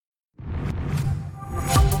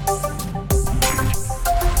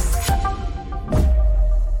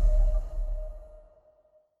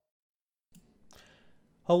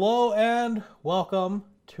Hello and welcome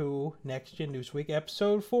to Next Gen Newsweek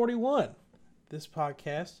episode 41. This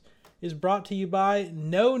podcast is brought to you by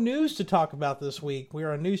no news to talk about this week. We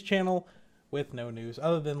are a news channel with no news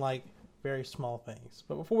other than like very small things.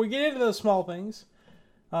 But before we get into those small things,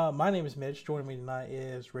 my name is Mitch. Joining me tonight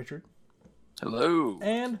is Richard. Hello.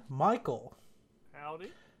 And Michael. Howdy.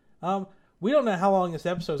 We don't know how long this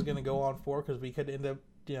episode is going to go on for because we could end up,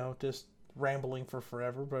 just rambling for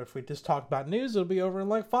forever. But if we just talk about news, it'll be over in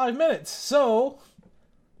like 5 minutes. So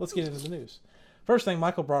let's get into the news. First thing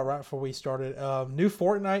Michael brought right before we started, new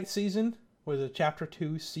Fortnite season was a Chapter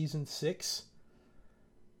 2, Season 6.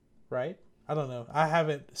 Right? I don't know. I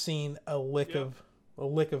haven't seen a lick of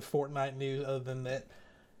Fortnite news other than that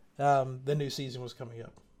the new season was coming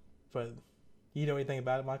up. But you know anything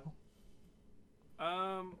about it, Michael?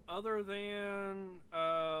 Other than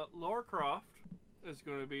Lara Croft is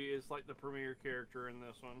like the premier character in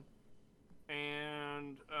this one,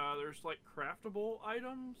 and there's like craftable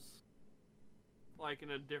items, like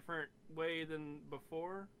in a different way than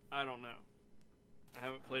before. I don't know. I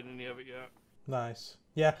haven't played any of it yet. Nice.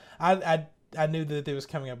 Yeah, I knew that it was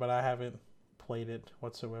coming up, but I haven't played it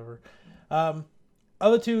whatsoever.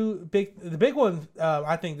 Other two the big one,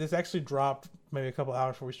 I think this actually dropped maybe a couple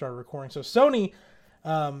hours before we started recording. So Sony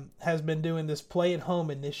has been doing this play at home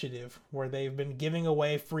initiative where they've been giving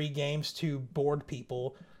away free games to bored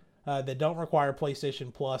people that don't require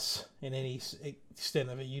PlayStation Plus in any extent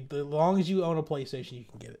of it. As long as you own a PlayStation, you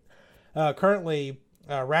can get it. Currently,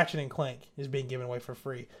 Ratchet and Clank is being given away for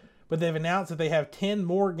free, but they've announced that they have 10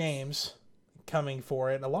 more games coming for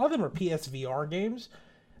it. A lot of them are PSVR games,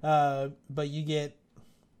 but you get,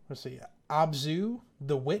 Abzu,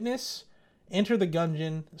 The Witness, Enter the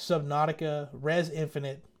Gungeon, Subnautica, Res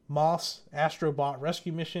Infinite, Moss, Astrobot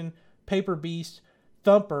Rescue Mission, Paper Beast,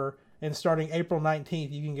 Thumper, and starting April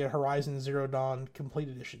 19th, you can get Horizon Zero Dawn Complete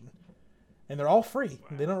Edition. And they're all free.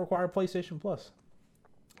 Wow. They don't require PlayStation Plus.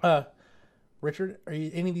 Richard, are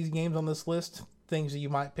any of these games on this list things that you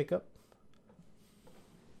might pick up?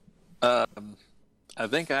 I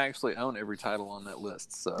think I actually own every title on that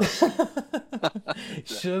list, so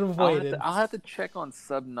should have waited. I'll have to check on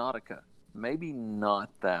Subnautica. Maybe not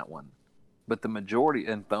that one, but the majority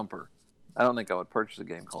in Thumper. I don't think I would purchase a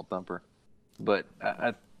game called Thumper, but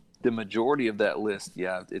the majority of that list,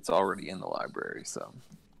 yeah, it's already in the library. So,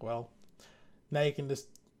 well, now you can just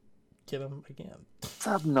get them again.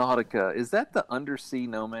 Subnautica, is that the undersea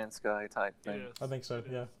No Man's Sky type thing? Yes, I think so.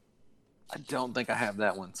 Yeah. I don't think I have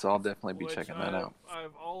that one, so I'll definitely be checking that out.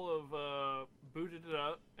 I've booted it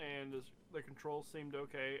up, and the controls seemed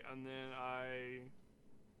okay, and then I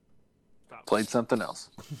stopped. Played something else.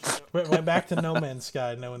 Went back to No Man's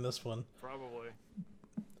Sky knowing this one. Probably.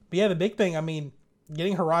 But yeah, the big thing,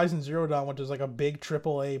 getting Horizon Zero Dawn, which is like a big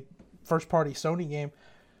AAA first-party Sony game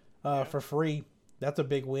for free, that's a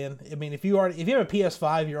big win. If you have a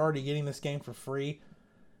PS5, you're already getting this game for free.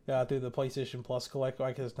 Through the PlayStation Plus collect,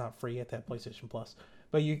 because it's not free at that PlayStation Plus,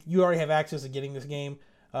 but you already have access to getting this game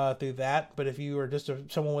through that. But if you are just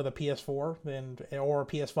someone with a PS4 or a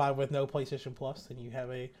PS5 with no PlayStation Plus, then you have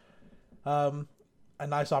a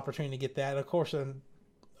nice opportunity to get that. And of course, then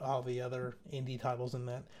all the other indie titles in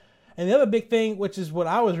that. And the other big thing, which is what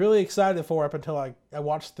I was really excited for up until I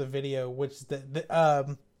watched the video, which is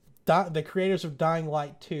the creators of Dying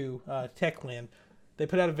Light 2, Techland, they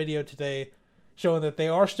put out a video today showing that they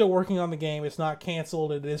are still working on the game. It's not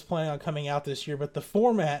canceled. It is planning on coming out this year. But the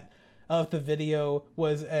format of the video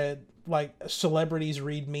was like celebrities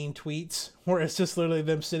read mean tweets, where it's just literally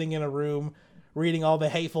them sitting in a room reading all the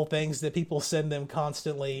hateful things that people send them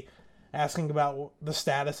constantly, asking about the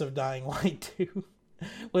status of Dying Light 2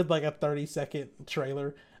 with like a 30-second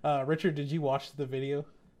trailer. Richard, did you watch the video?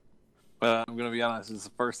 I'm going to be honest, it's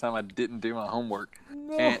the first time I didn't do my homework.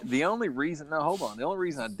 No. And the only reason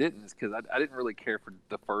I didn't is because I didn't really care for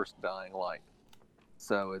the first Dying Light.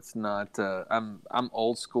 So it's not, I'm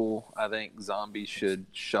old school. I think zombies should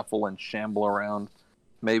shuffle and shamble around,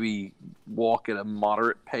 maybe walk at a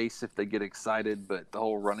moderate pace if they get excited, but the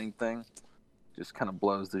whole running thing just kind of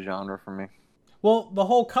blows the genre for me. Well, the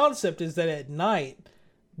whole concept is that at night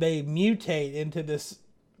they mutate into this,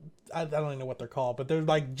 I don't even know what they're called, but they're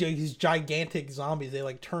like these gigantic zombies. They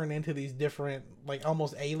like turn into these different, like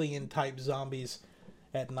almost alien type zombies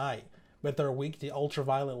at night, but they're weak to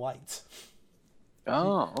ultraviolet lights.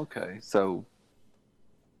 Oh, okay. So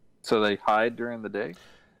they hide during the day?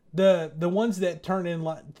 The ones that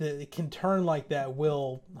can turn like that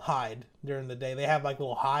will hide during the day. They have like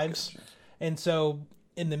little hives. Gotcha. And so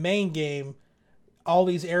in the main game, all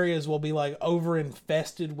these areas will be like over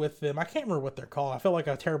infested with them. I can't remember what they're called. I feel like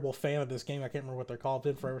a terrible fan of this game. I can't remember what they're called.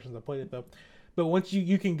 It's been forever since I played it though. But once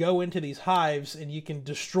you can go into these hives and you can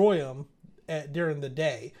destroy them during the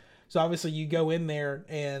day. So obviously you go in there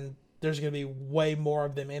and there's going to be way more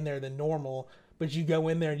of them in there than normal. But you go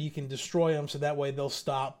in there and you can destroy them so that way they'll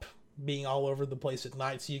stop being all over the place at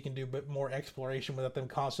night, so you can do a bit more exploration without them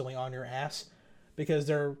constantly on your ass. Because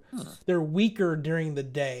they're weaker during the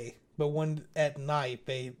day, but when at night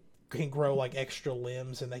they can grow like extra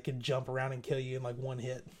limbs and they can jump around and kill you in like one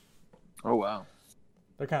hit. Oh wow.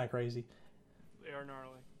 They're kind of crazy. They are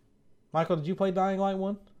gnarly. Michael, did you play Dying Light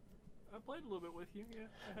 1? I played a little bit with you, yeah.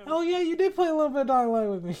 Oh yeah, you did play a little bit of Dying Light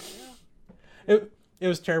with me. Yeah. It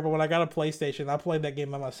was terrible. When I got a PlayStation, I played that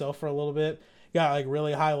game by myself for a little bit. Got like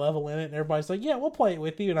really high level in it, and everybody's like, yeah, we'll play it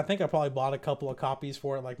with you. And I think I probably bought a couple of copies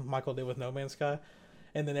for it, like Michael did with No Man's Sky.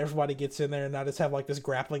 And then everybody gets in there, and I just have like this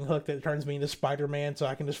grappling hook that turns me into Spider-Man, so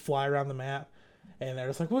I can just fly around the map. And they're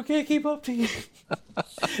just like, we can't keep up to you.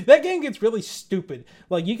 That game gets really stupid.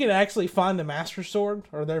 Like, you can actually find the Master Sword,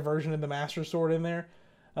 or their version of the Master Sword in there.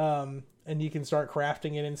 And you can start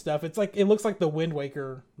crafting it and stuff. It's like, it looks like the Wind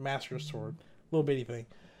Waker Master Sword. Little bitty thing.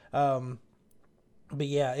 But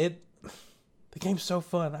yeah, the game's so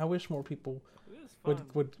fun. I wish more people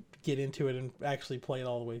would get into it and actually play it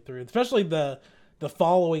all the way through. Especially the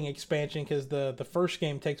following expansion, because the first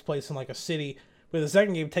game takes place in like a city, but the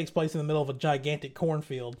second game takes place in the middle of a gigantic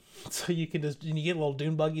cornfield. So you can you get little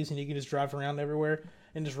dune buggies and you can just drive around everywhere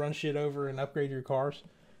and just run shit over and upgrade your cars.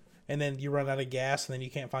 And then you run out of gas and then you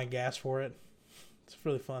can't find gas for it. It's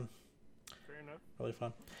really fun. Fair enough. Really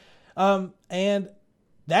fun. And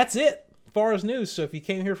that's it as far as news. So if you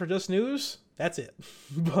came here for just news, that's it.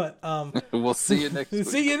 But we'll see you next week.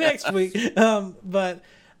 See you next week. But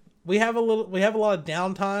we have a lot of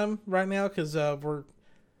downtime right now because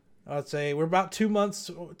I'd say we're about 2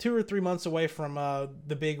 or 3 months away from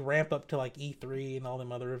the big ramp up to like E3 and all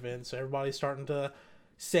them other events. So everybody's starting to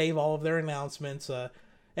save all of their announcements.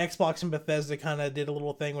 Xbox and Bethesda kind of did a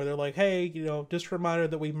little thing where they're like, hey, just a reminder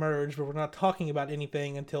that we merged, but we're not talking about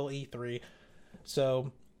anything until E3.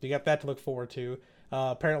 So we got that to look forward to.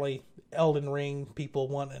 Apparently, Elden Ring people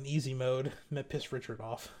want an easy mode, and that pissed Richard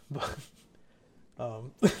off.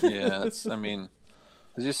 Yeah, it's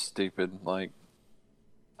just stupid. Like,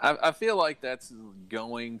 I feel like that's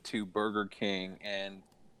going to Burger King and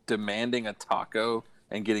demanding a taco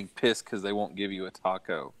and getting pissed because they won't give you a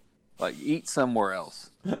taco. Like, eat somewhere else.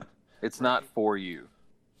 It's not for you.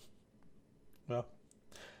 Well,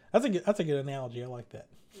 that's a good analogy. I like that.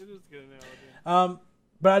 It is a good analogy.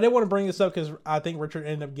 But I did want to bring this up because I think Richard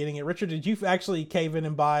ended up getting it. Richard, did you actually cave in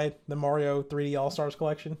and buy the Mario 3D All-Stars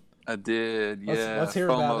collection? I did, yeah. Let's hear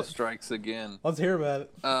FOMO about it. strikes again. Let's hear about it.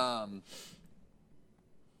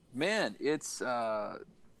 Man, it's of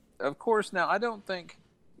course. Now, I don't think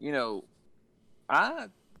I'm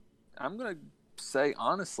gonna say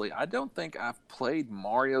honestly, I don't think I've played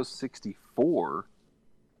Mario 64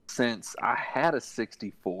 since I had a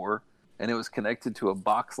 64 and it was connected to a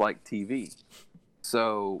box-like TV.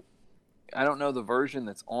 So I don't know the version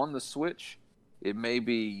that's on the Switch. It may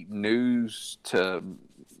be news to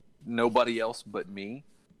nobody else but me,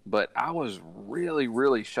 but I was really,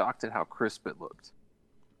 really shocked at how crisp it looked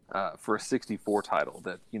for a 64 title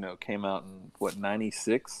that came out in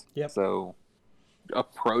 96. Yep. So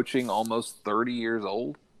approaching almost 30 years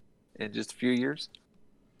old in just a few years.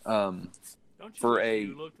 Don't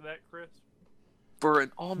you look that crisp? For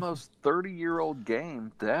an almost 30-year-old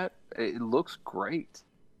game, that it looks great.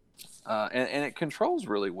 And it controls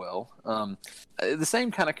really well. The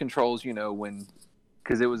same kind of controls,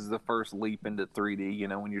 because it was the first leap into 3D,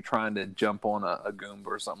 when you're trying to jump on a Goomba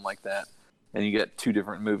or something like that, and you get two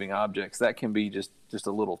different moving objects, that can be just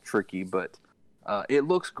a little tricky, but it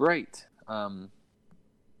looks great. And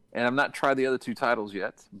I've not tried the other two titles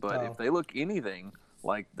yet, but if they look anything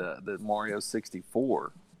like the Mario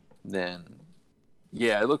 64, then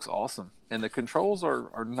yeah, it looks awesome. And the controls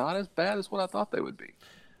are not as bad as what I thought they would be.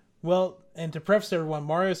 Well, and to preface everyone,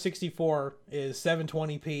 Mario 64 is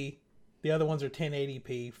 720p. The other ones are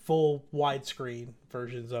 1080p, full widescreen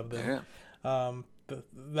versions of them. Yeah.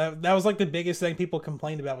 That was like the biggest thing people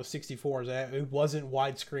complained about with 64 is that it wasn't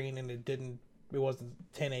widescreen and it wasn't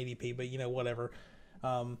 1080p, but whatever.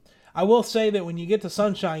 I will say that when you get to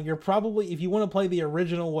Sunshine, you're probably, if you want to play the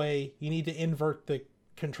original way, you need to invert the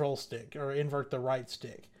control stick or invert the right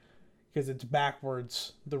stick because it's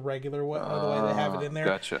backwards the regular way, the way they have it in there.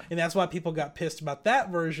 Gotcha. And that's why people got pissed about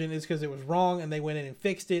that version is because it was wrong and they went in and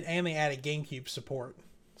fixed it and they added GameCube support.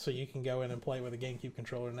 So you can go in and play with a GameCube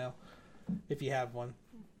controller now if you have one.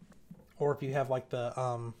 Or if you have like the,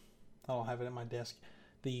 I don't have it at my desk,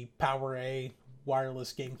 the Power A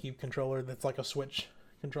wireless GameCube controller that's like a Switch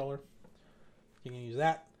controller. You can use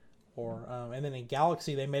that. 64. And then in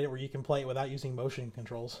Galaxy, they made it where you can play it without using motion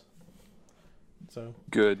controls. So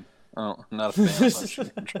Good. Oh, I'm not a fan of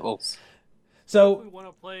motion controls. So we want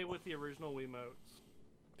to play with the original Wiimotes.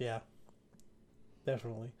 Yeah,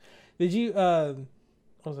 definitely. Did you? What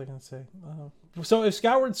was I gonna say? So if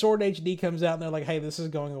Skyward Sword HD comes out and they're like, "Hey, this is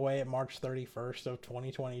going away at March 31st of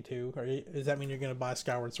 2022," does that mean you're gonna buy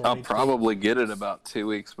Skyward Sword? I'll HD? probably get it about 2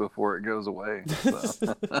 weeks before it goes away.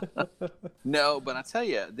 So. No, but I tell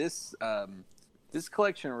you, this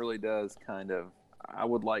collection really does kind of. I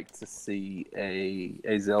would like to see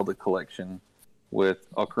a Zelda collection with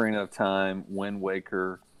Ocarina of Time, Wind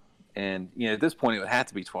Waker, and at this point it would have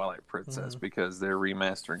to be Twilight Princess because they're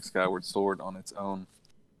remastering Skyward Sword on its own.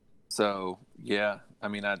 So yeah, I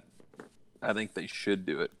mean, I think they should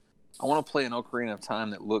do it. I want to play an Ocarina of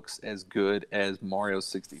Time that looks as good as Mario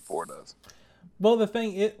 64 does. Well,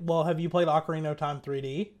 have you played Ocarina of Time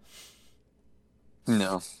 3D?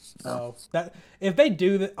 No. Oh, that if they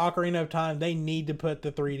do the Ocarina of Time, they need to put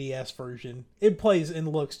the 3DS version. It plays and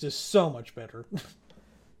looks just so much better.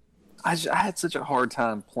 I had such a hard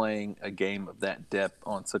time playing a game of that depth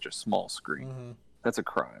on such a small screen. That's a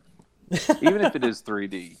crime. Even if it is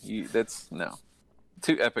 3D, that's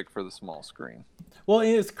too epic for the small screen. Well,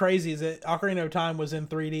 it's crazy is that Ocarina of Time was in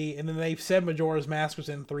 3D, and then they said Majora's Mask was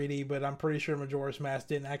in 3D, but I'm pretty sure Majora's Mask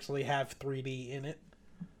didn't actually have 3D in it.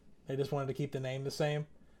 They just wanted to keep the name the same.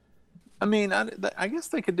 I mean, I guess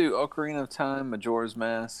they could do Ocarina of Time, Majora's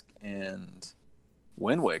Mask, and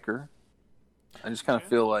Wind Waker. I just kind of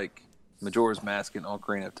feel like Majora's Mask and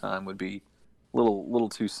Ocarina of Time would be a little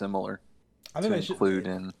too similar. I think to include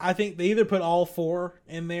in. I think they either put all four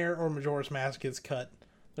in there or Majora's Mask gets cut.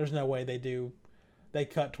 There's no way they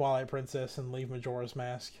cut Twilight Princess and leave Majora's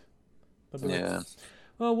Mask. Yeah.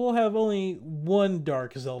 Well, we'll have only one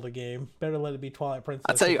Dark Zelda game. Better let it be Twilight Princess.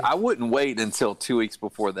 I tell you, I wouldn't wait until 2 weeks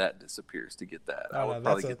before that disappears to get that. I would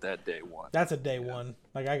probably get that day one. That's a day one.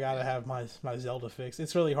 Like, I gotta have my Zelda fix.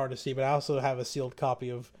 It's really hard to see, but I also have a sealed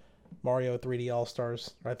copy of Mario 3D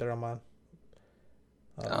All-Stars right there on mine.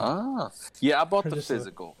 Yeah, I bought the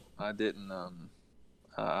physical. I didn't.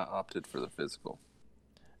 I opted for the physical.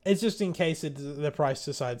 It's just in case the price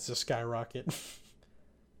decides to skyrocket.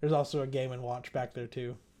 There's also a Game & Watch back there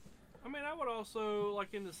too. I mean, I would also,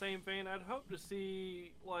 like, in the same vein, I'd hope to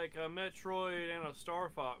see like a Metroid and a Star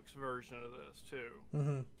Fox version of this too.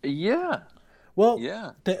 Mm-hmm. Yeah. Well,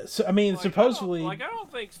 yeah. I mean, like, supposedly, I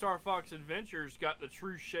don't think Star Fox Adventures got the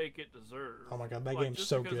true shake it deserved. Oh my god, that game's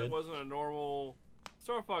so good. Just because it wasn't a normal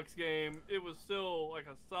Star Fox game, it was still like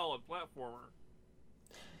a solid platformer.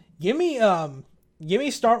 Give me they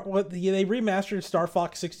remastered Star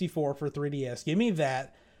Fox 64 for 3DS. Give me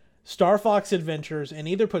that, Star Fox Adventures, and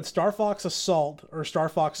either put Star Fox Assault or Star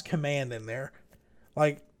Fox Command in there.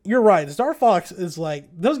 Like, you're right, Star Fox is like,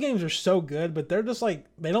 those games are so good, but they're just like,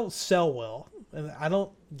 they don't sell well, and I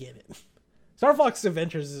don't get it. Star Fox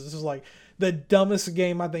Adventures is just like the dumbest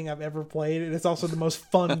game I think I've ever played, and it's also the most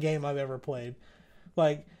fun game I've ever played.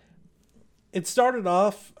 Like, it started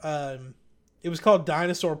off, it was called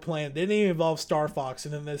Dinosaur Planet. It didn't even involve Star Fox,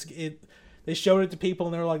 and then they showed it to people,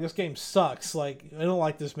 and they were like, "This game sucks. Like, I don't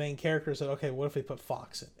like this main character." So, okay, what if we put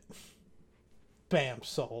Fox in it? Bam,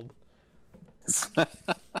 sold. That's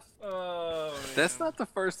not the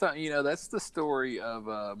first time. That's the story of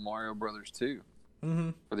Mario Brothers 2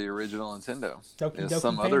 for the original Nintendo. There's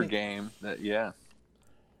some other game that,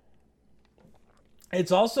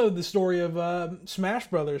 It's also the story of Smash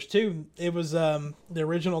Brothers too. It was the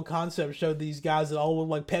original concept showed these guys that all look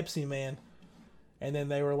like Pepsi Man, and then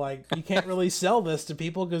they were like, "You can't really sell this to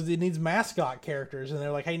people because it needs mascot characters." And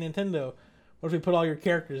they're like, "Hey Nintendo, what if we put all your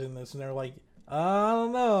characters in this?" And they're like, "I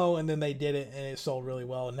don't know." And then they did it, and it sold really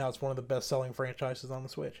well. And now it's one of the best-selling franchises on the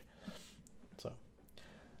Switch. So,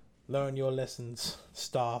 learn your lessons,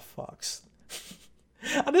 Star Fox.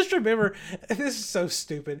 I just remember, this is so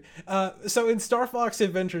stupid. So in Star Fox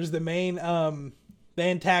Adventures, the main, the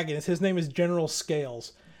antagonist, his name is General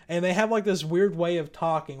Scales. And they have like this weird way of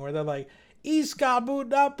talking where they're like, Iska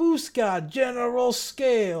Buddha Buska, General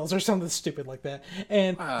Scales, or something stupid like that.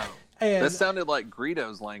 And, wow. And that sounded like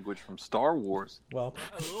Greedo's language from Star Wars. Well,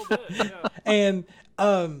 a little bit, yeah. And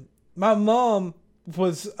my mom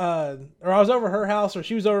was, or I was over her house, or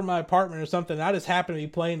she was over at my apartment or something. And I just happened to be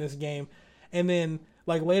playing this game. And then,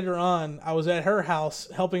 like, later on, I was at her house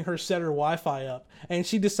helping her set her Wi-Fi up, and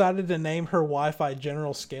she decided to name her Wi-Fi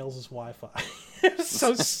General Scales' Wi-Fi. It was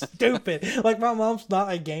so stupid. Like, my mom's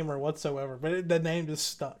not a gamer whatsoever, but the name just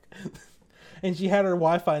stuck. And she had her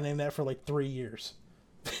Wi-Fi named that for, like, 3 years.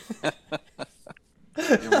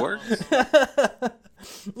 It works.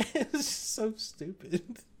 It's so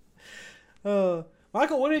stupid. But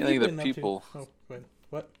Michael, what have I you think been the up people. to? Oh, wait,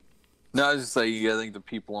 what? No, I was just saying. I think the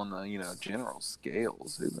people on the general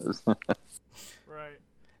scales. Who knows? Right.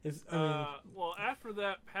 I mean, Well, after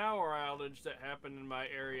that power outage that happened in my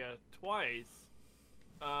area twice,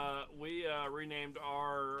 we renamed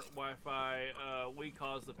our Wi-Fi. We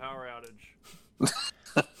caused the power outage.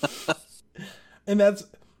 and that's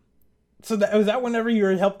so. Was that whenever you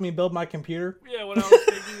were helping me build my computer? Yeah, when I was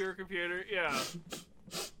fixing your computer. Yeah.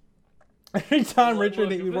 Every time Like, Richard,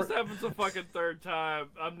 look, he'd if work. this happens a fucking third time,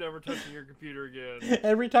 I'm never touching your computer again.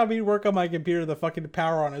 Every time he'd work on my computer, the fucking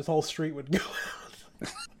power on his whole street would go out.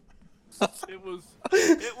 It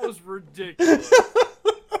was ridiculous.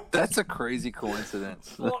 That's a crazy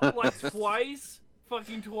coincidence. Like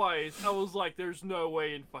fucking twice. I was like, "There's no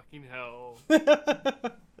way in fucking hell."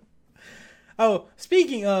 Oh,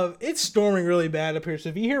 speaking of, it's storming really bad up here. So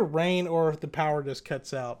if you hear rain or if the power just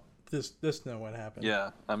cuts out, just know what happened.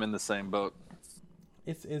 Yeah, I'm in the same boat.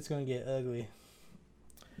 It's gonna get ugly.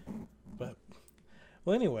 But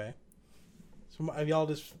well, anyway, so have y'all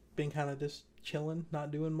just been kind of just chilling,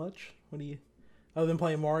 not doing much? What do you, other than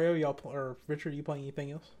playing Mario, or Richard, you playing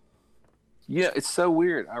anything else? Yeah, it's so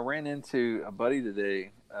weird. I ran into a buddy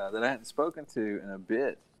today that I hadn't spoken to in a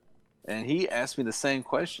bit, and he asked me the same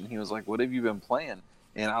question. He was like, "What have you been playing?"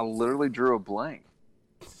 And I literally drew a blank.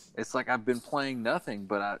 It's like I've been playing nothing,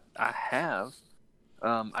 but I have.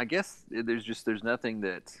 I guess there's nothing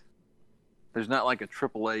that there's not like a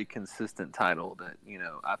AAA consistent title that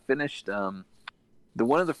I finished the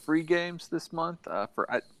one of the free games this month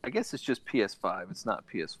for I guess it's just PS5. It's not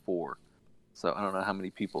PS4, so I don't know how many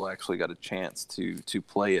people actually got a chance to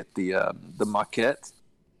play it. The Maquette,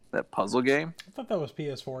 that puzzle game. I thought that was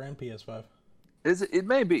PS4 and PS5. Is it? It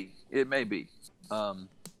may be. It may be.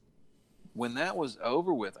 When that was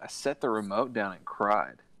over with, I set the remote down and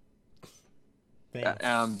cried.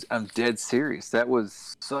 I'm dead serious. That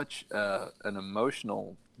was such an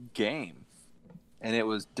emotional game, and it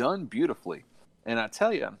was done beautifully. And I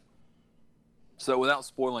tell you, so without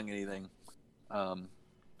spoiling anything,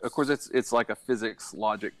 of course it's like a physics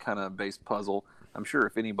logic kind of based puzzle. I'm sure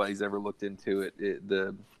if anybody's ever looked into it,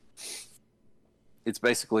 it's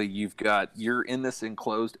basically you're in this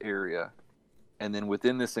enclosed area, and then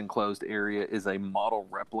within this enclosed area is a model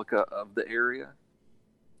replica of the area.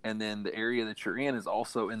 And then the area that you're in is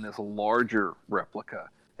also in this larger replica.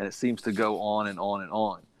 And it seems to go on and on and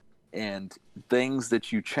on. And things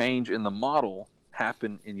that you change in the model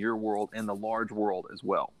happen in your world and the large world as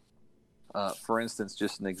well. For instance,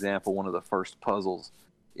 just an example, one of the first puzzles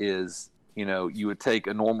is, you would take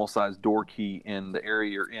a normal sized door key in the area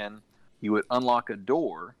you're in. You would unlock a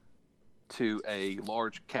door to a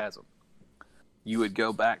large chasm. You would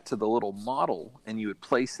go back to the little model and you would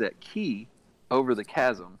place that key over the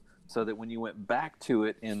chasm so that when you went back to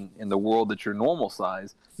it in the world that's your normal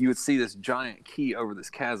size, you would see this giant key over this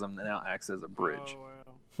chasm that now acts as a bridge. Oh,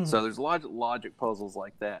 wow. So there's logic puzzles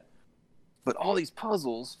like that. But all these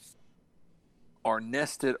puzzles are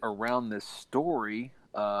nested around this story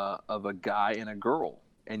of a guy and a girl.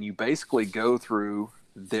 And you basically go through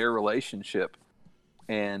their relationship.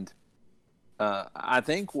 And I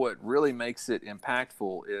think what really makes it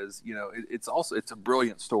impactful is, it's a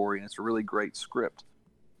brilliant story and it's a really great script,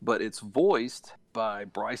 but it's voiced by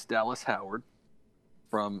Bryce Dallas Howard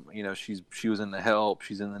from, she was in The Help,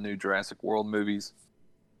 she's in the new Jurassic World movies,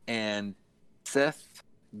 and Seth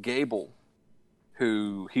Gable,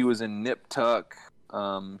 who he was in Nip Tuck,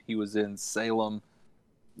 he was in Salem.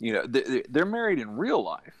 They're married in real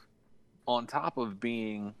life on top of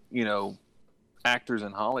being, actors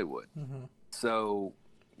in Hollywood. Mm-hmm. So,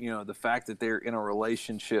 the fact that they're in a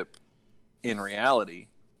relationship in reality,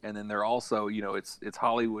 and then they're also, it's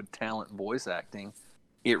Hollywood talent voice acting,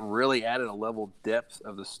 it really added a level of depth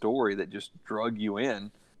of the story that just drug you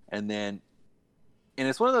in. And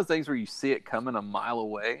it's one of those things where you see it coming a mile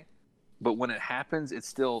away, but when it happens,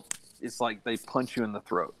 it's like they punch you in the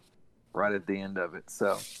throat right at the end of it.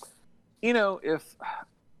 So, if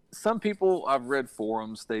some people, I've read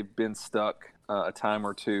forums, they've been stuck a time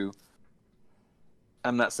or two.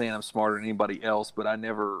 I'm not saying I'm smarter than anybody else, but I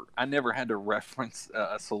never had to reference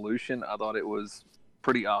a solution. I thought it was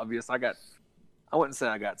pretty obvious. I wouldn't say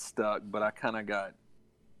I got stuck, but I kind of got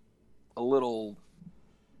I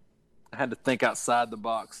had to think outside the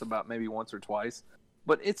box about maybe once or twice.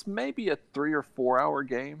 But it's maybe a 3 or 4 hour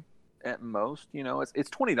game at most. It's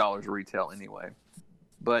 $20 retail anyway,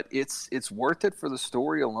 but it's worth it for the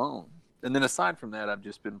story alone. And then aside from that, I've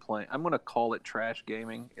just been playing. I'm going to call it trash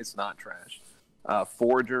gaming. It's not trash.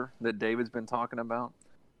 Forager that David's been talking about.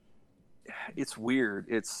 It's weird.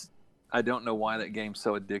 I don't know why that game's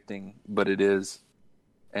so addicting, but it is.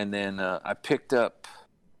 And then I picked up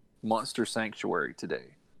Monster Sanctuary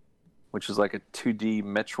today, which is like a 2D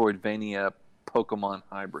Metroidvania Pokemon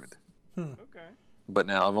hybrid. Okay. But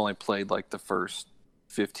now I've only played like the first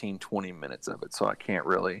 15, 20 minutes of it, so I can't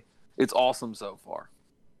really. It's awesome so far.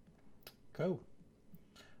 Cool.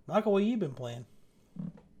 Michael, what you been playing?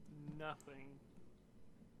 Nothing.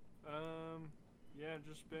 Yeah,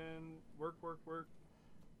 just been work.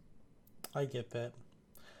 I get that.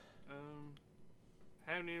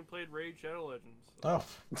 Haven't even played Raid Shadow Legends. Oh.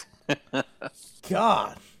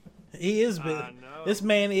 God. He is busy. This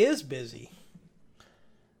man is busy.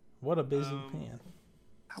 What a busy man.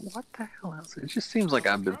 What the hell else? It just seems like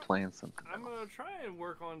I've been playing something. I'm going to try and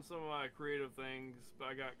work on some of my creative things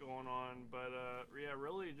I got going on, but yeah,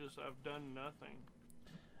 really just I've done nothing.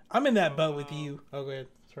 I'm in that boat with you. Oh, go ahead.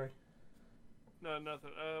 Sorry. No, nothing.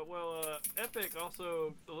 Epic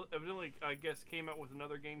also evidently, I guess, came out with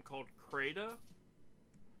another game called Crata.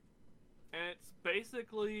 And it's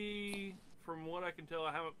basically, from what I can tell,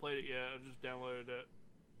 I haven't played it yet, I just downloaded it,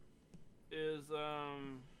 is,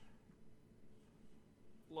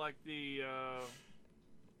 like the,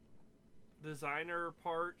 designer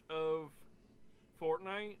part of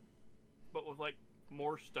Fortnite, but with, like,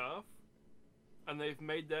 more stuff. And they've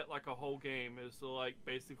made that like a whole game, is to like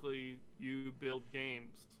basically you build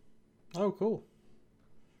games. Oh, cool.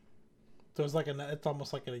 So it's like it's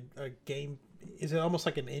almost like a game. Is it almost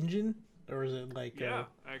like an engine, or is it like? Yeah,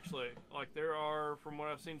 actually, like there are, from what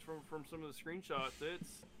I've seen from some of the screenshots,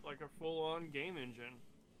 it's like a full-on game engine.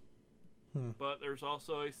 But there's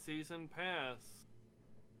also a season pass.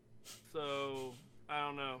 So I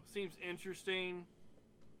don't know. Seems interesting,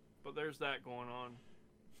 but there's that going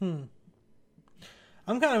on.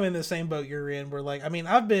 I'm kind of in the same boat you're in, where like, I mean,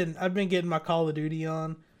 I've been getting my Call of Duty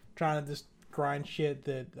on, trying to just grind shit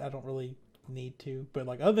that I don't really need to. But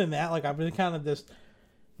like, other than that, like, I've been kind of just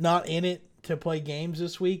not in it to play games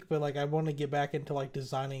this week. But like, I want to get back into like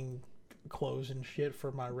designing clothes and shit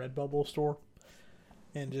for my Redbubble store,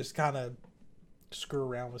 and just kind of screw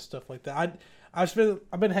around with stuff like that. I've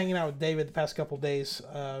been hanging out with David the past couple of days.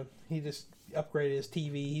 He just upgraded his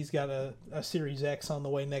TV. He's got a Series X on the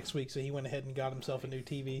way next week, so he went ahead and got himself a new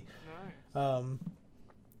TV. Nice.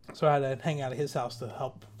 So I had to hang out at his house to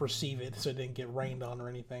help receive it, so it didn't get rained on or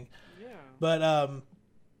anything. Yeah. But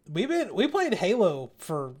we played Halo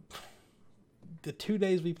for the 2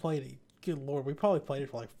 days we played it. Good Lord, we probably played it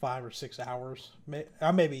for like 5 or 6 hours.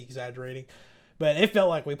 I may be exaggerating, but it felt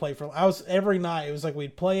like we played for. Every night. It was like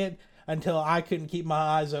we'd play it until I couldn't keep my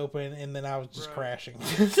eyes open, and then I was just crashing.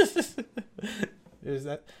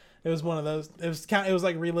 It was one of those. It was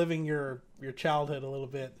like reliving your childhood a little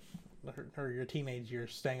bit, or your teenage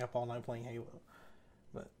years, staying up all night playing Halo.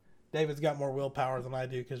 But David's got more willpower than I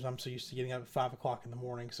do, because I'm so used to getting up at 5 o'clock in the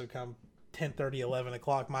morning. So come 10:30, 11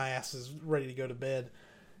 o'clock, my ass is ready to go to bed.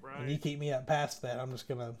 Right. And you keep me up past that, I'm just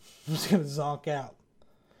gonna zonk out.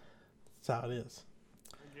 That's how it is.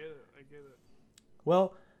 I get it.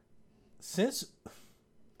 Well, since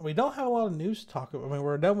we don't have a lot of news to talk about, I mean,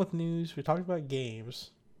 we're done with news. We talked about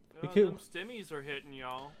games. Them stimmies are hitting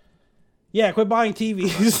y'all. Yeah, quit buying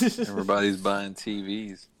TVs. Everybody's buying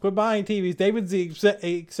TVs. Quit buying TVs. David's the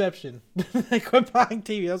exception. Quit buying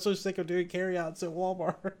TVs. I'm so sick of doing carryouts at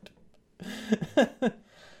Walmart.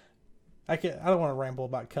 I don't want to ramble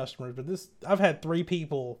about customers, but I've had 3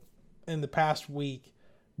 people in the past week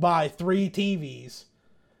buy 3 TVs.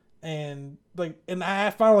 And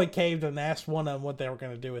I finally caved and asked one of them what they were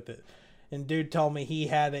going to do with it. And dude told me he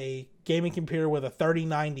had a gaming computer with a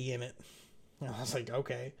 3090 in it. And I was like,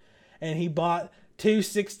 okay. And he bought 2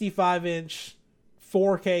 65-inch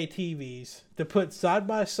 4K TVs to put side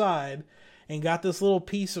by side, and got this little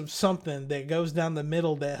piece of something that goes down the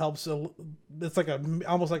middle that helps. It's like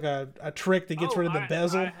almost like a trick that gets rid of the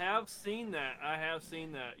bezel. I have seen that.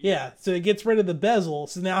 Yeah, so it gets rid of the bezel.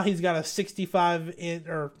 So now he's got a 65-inch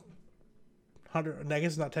or 100. I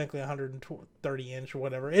guess it's not technically 130-inch or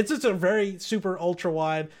whatever. It's just a very super ultra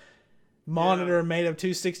wide monitor made of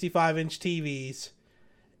 2 65-inch TVs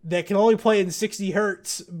that can only play in 60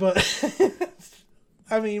 hertz, but.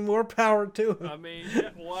 I mean, more power to him. I mean, yeah,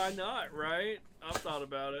 why not, right? I've thought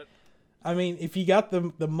about it. I mean, if you got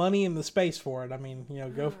the money and the space for it, I mean,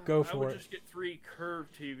 go for it. I would just get 3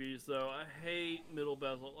 curved TVs, though. I hate middle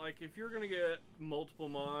bezel. Like, if you're going to get multiple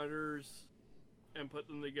monitors and put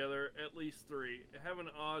them together, at least 3. Have an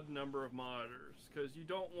odd number of monitors, because you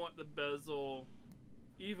don't want the bezel,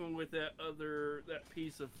 even with that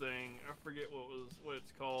piece of thing. I forget what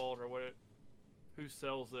it's called or who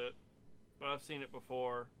sells it. But I've seen it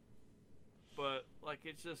before. But like,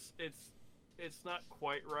 it's not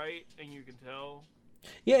quite right, and you can tell.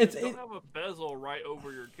 Yeah, You don't have a bezel right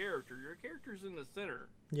over your character. Your character's in the center.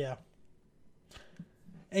 Yeah.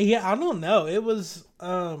 And yeah, I don't know. It was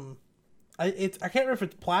I can't remember if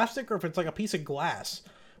it's plastic or if it's like a piece of glass.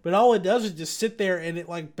 But all it does is just sit there and it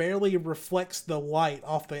like barely reflects the light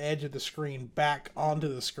off the edge of the screen back onto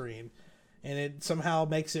the screen. And it somehow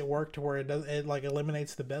makes it work to where it like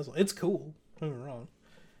eliminates the bezel. It's cool. Don't get me wrong.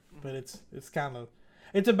 But it's kind of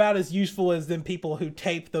it's about as useful as them people who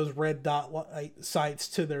tape those red dot sights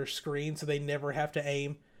to their screen so they never have to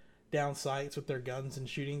aim down sights with their guns in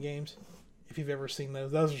shooting games. If you've ever seen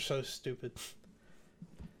those are so stupid.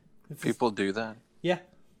 People do that. Yeah.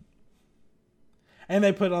 And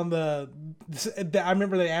they put on I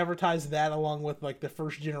remember they advertised that along with like the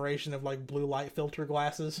first generation of like blue light filter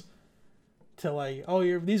glasses. To like,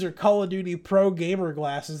 these are Call of Duty Pro gamer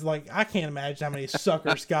glasses. Like, I can't imagine how many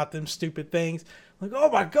suckers got them stupid things. Like,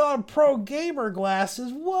 oh my god, Pro gamer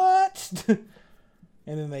glasses, what? And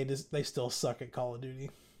then they still suck at Call of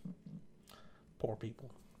Duty. Poor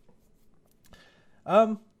people.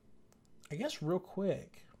 I guess real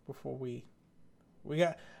quick before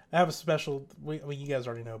I have a special. You guys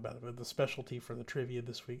already know about it, but the specialty for the trivia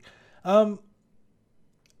this week.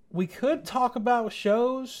 We could talk about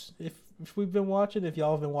shows if we've been watching. If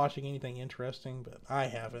y'all have been watching anything interesting, but I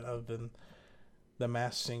haven't, other than The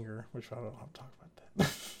Masked Singer, which I don't know how to talk about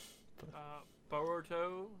that.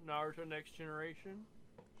 Boruto, Naruto Next Generation.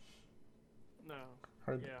 No.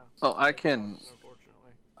 Yeah. Oh, I can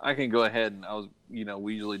go ahead and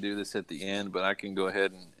we usually do this at the end, but I can go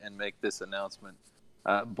ahead and make this announcement.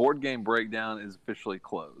 Board Game Breakdown is officially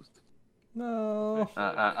closed. No.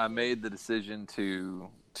 I made the decision to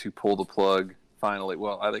pull the plug finally.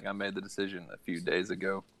 Well, I think I made the decision a few days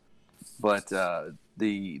ago, but the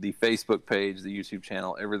Facebook page, the YouTube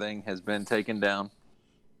channel, everything has been taken down.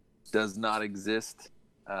 Does not exist.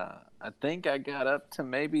 I think I got up to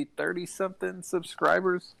maybe 30-something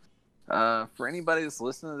subscribers. For anybody that's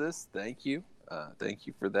listening to this, thank you. Thank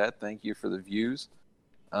you for that. Thank you for the views.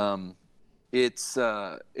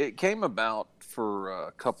 It came about for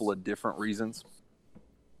a couple of different reasons.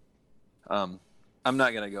 I'm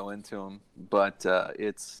not going to go into them, but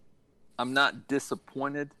I'm not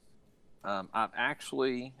disappointed. I've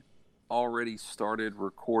actually already started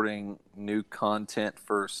recording new content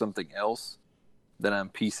for something else that I'm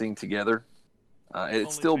piecing together.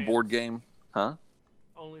 It's still board game, huh?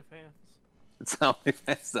 OnlyFans. It's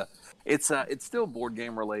OnlyFans stuff. It's still board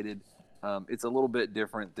game related. It's a little bit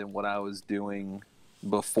different than what I was doing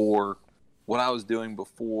before. What I was doing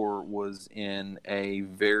before was in a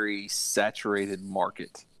very saturated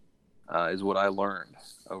market, is what I learned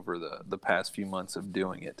over the past few months of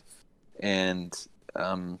doing it. And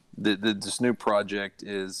this new project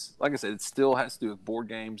is, like I said, it still has to do with board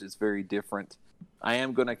games. It's very different. I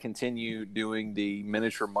am going to continue doing the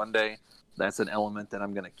Miniature Monday. That's an element that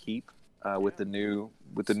I'm going to keep with the new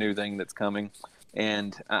thing that's coming.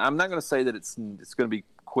 And I'm not going to say that it's going to be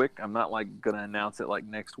quick. I'm not like going to announce it like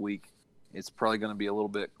next week. It's probably going to be a little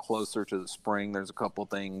bit closer to the spring. There's a couple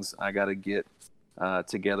things I got to get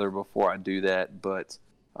together before I do that. But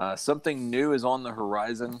something new is on the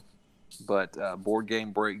horizon. But Board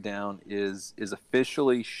Game Breakdown is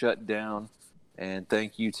officially shut down. And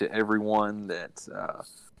thank you to everyone that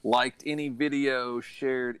liked any video,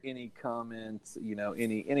 shared any comments,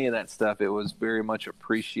 any of that stuff. It was very much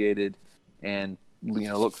appreciated. And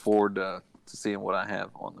look forward to seeing what I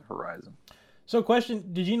have on the horizon. So,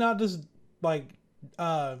 question: did you not just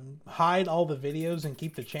hide all the videos and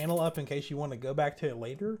keep the channel up in case you want to go back to it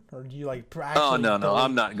later, or do you actually? Oh no,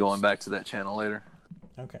 I'm not going back to that channel later.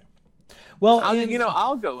 Okay. Well, I'll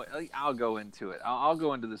go into it. I'll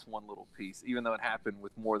go into this one little piece, even though it happened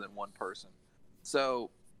with more than one person. So,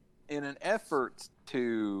 in an effort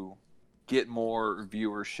to get more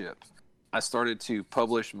viewership, I started to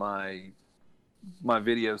publish my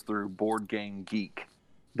videos through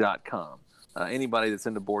BoardGameGeek.com. Anybody that's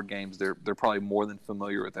into board games, they're probably more than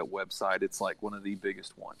familiar with that website. It's like one of the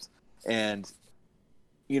biggest ones. And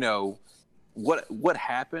what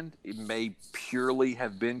happened, it may purely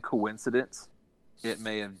have been coincidence. It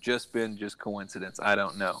may have just been coincidence. I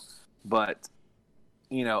don't know. But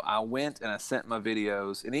I went and I sent my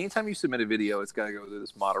videos, and anytime you submit a video, it's got to go through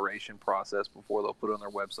this moderation process before they'll put it on their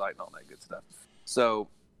website and all that good stuff. So,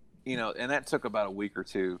 and that took about a week or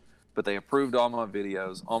two, but they approved all my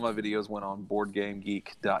videos. All my videos went on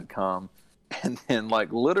BoardGameGeek.com. And then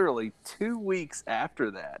literally 2 weeks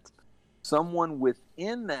after that, someone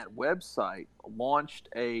within that website launched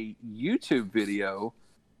a YouTube video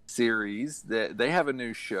series that they have a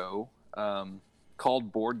new show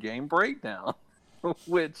called Board Game Breakdown,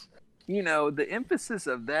 which, the emphasis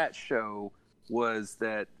of that show was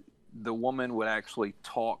that the woman would actually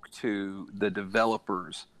talk to the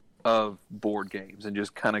developers of board games and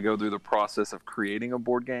just kind of go through the process of creating a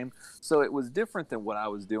board game. So it was different than what I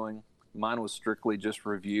was doing. Mine was strictly just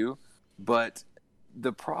review. But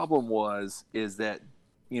the problem is that,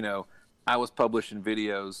 I was publishing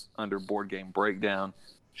videos under Board Game Breakdown.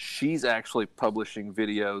 She's actually publishing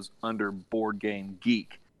videos under Board Game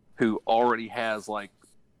Geek, who already has like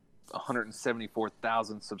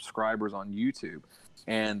 174,000 subscribers on YouTube.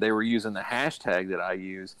 And they were using the hashtag that I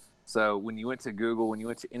use. So when you went to Google, when you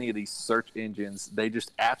went to any of these search engines, they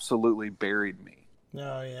just absolutely buried me.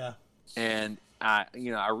 Oh, yeah. And I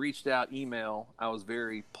reached out, email. I was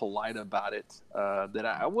very polite about it, that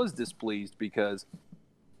I was displeased because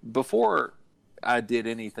before I did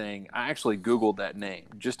anything, I actually Googled that name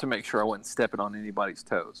just to make sure I wasn't stepping on anybody's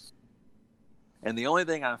toes. And the only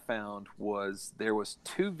thing I found was there was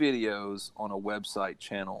 2 videos on a website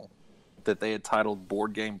channel that they had titled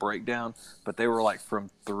Board Game Breakdown, but they were like from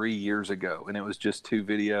 3 years ago, and it was just 2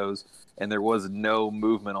 videos, and there was no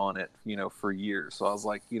movement on it, for years. So I was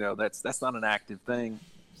like, that's not an active thing.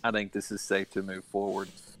 I think this is safe to move forward.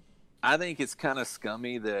 I think it's kind of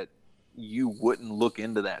scummy that you wouldn't look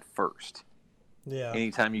into that first. Yeah.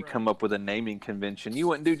 Anytime you come up with a naming convention, you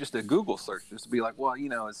wouldn't do just a Google search just to be like, well,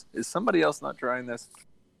 is somebody else not trying this?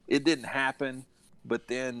 It didn't happen. But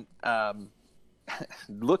then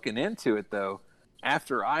looking into it, though,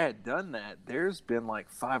 after I had done that, there's been like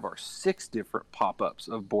 5 or 6 different pop-ups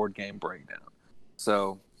of Board Game Breakdown.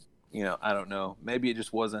 So, I don't know. Maybe it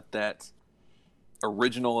just wasn't that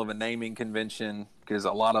original of a naming convention because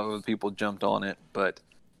a lot of other people jumped on it. But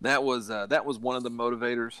that was one of the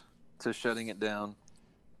motivators to shutting it down.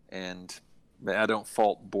 And I don't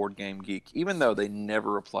fault Board Game Geek, even though they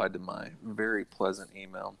never replied to my very pleasant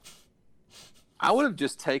email. I would have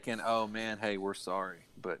just taken, oh man, hey, we're sorry.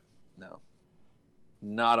 But no,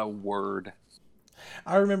 not a word.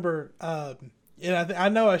 I remember, and I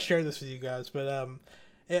know I shared this with you guys, but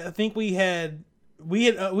I think we had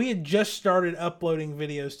just started uploading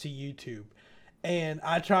videos to YouTube. And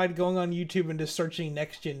I tried going on YouTube and just searching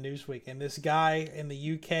Next Gen Newsweek, and this guy in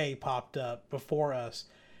the UK popped up before us.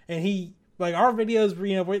 And our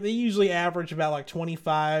videos, they usually average about like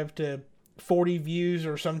 25 to 40 views,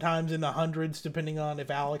 or sometimes in the hundreds, depending on if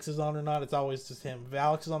Alex is on or not. It's always just him. If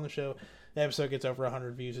Alex is on the show, the episode gets over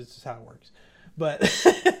 100 views. It's just how it works. But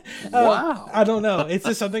wow, I don't know. It's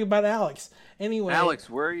just something about Alex. Anyway, Alex,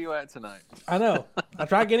 where are you at tonight? I know. I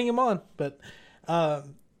tried getting him on, but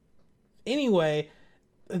anyway,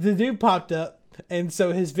 the dude popped up, and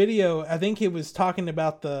so his video, I think he was talking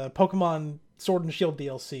about the Pokemon Sword and Shield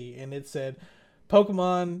DLC, and it said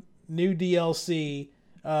Pokemon new DLC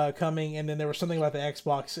coming, and then there was something about the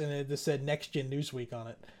Xbox, and it just said Next Gen Newsweek on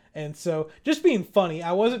it. And so, just being funny,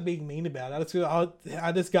 I wasn't being mean about it.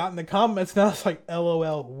 I just got in the comments, and I was like,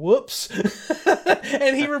 LOL, whoops.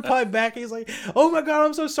 And he replied back, he's like, oh my god,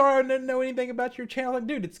 I'm so sorry, I didn't know anything about your channel. I'm like,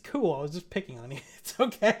 dude, it's cool, I was just picking on you. It's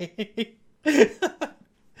okay.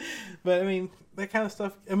 But, I mean, that kind of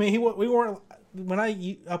stuff, we weren't, when I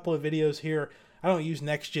upload videos here, I don't use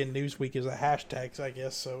Next Gen Newsweek as a hashtag, I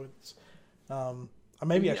guess, so it's,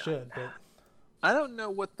 maybe I should, but... I don't know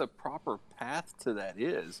what the proper path to that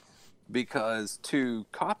is, because to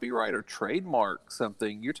copyright or trademark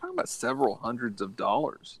something, you're talking about several hundreds of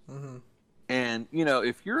dollars. Mm-hmm. And,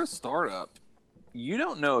 if you're a startup, you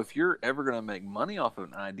don't know if you're ever going to make money off of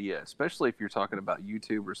an idea, especially if you're talking about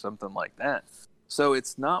YouTube or something like that. So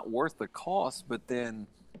it's not worth the cost, but then,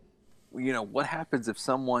 what happens if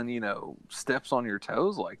someone, steps on your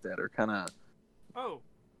toes like that, or kind of... Oh.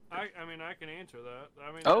 I can answer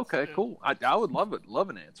that. Okay, cool. I would love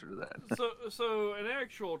an answer to that. So an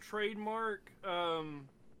actual trademark,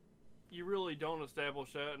 you really don't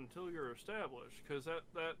establish that until you're established, because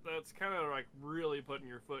that's kind of like really putting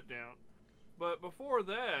your foot down. But before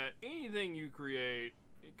that, anything you create,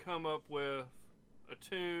 you come up with a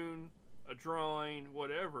tune, a drawing,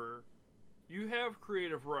 whatever, you have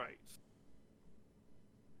creative rights.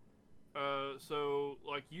 So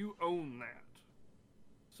like you own that.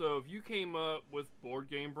 So if you came up with Board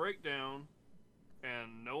Game Breakdown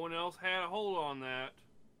and no one else had a hold on that,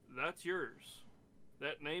 that's yours.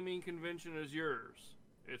 That naming convention is yours.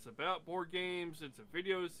 It's about board games, it's a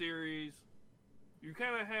video series. You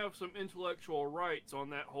kind of have some intellectual rights on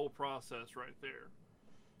that whole process right there.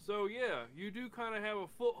 So yeah, you do kind of have a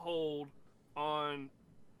foothold on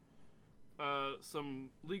some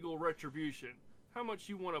legal retribution. How much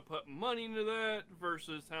you want to put money into that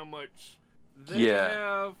versus how much...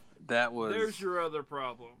 there's your other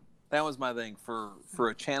problem. That was my thing for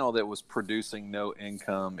a channel that was producing no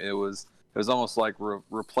income. It was It was almost like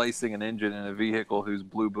replacing an engine in a vehicle whose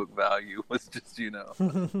blue book value was just, Yeah.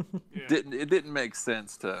 it didn't make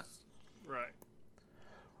sense to. Right.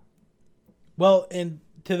 Well, and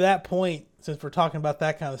to that point, since we're talking about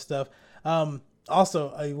that kind of stuff,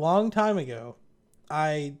 also a long time ago,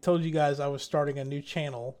 I told you guys I was starting a new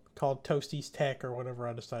channel called Toasties Tech or whatever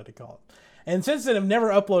I decided to call it. And since then, I've never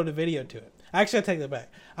uploaded a video to it. Actually, I take that back.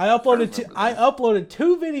 I uploaded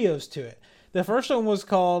two videos to it. The first one was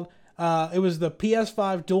called, it was the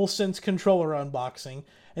PS5 DualSense controller unboxing.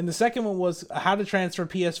 And the second one was how to transfer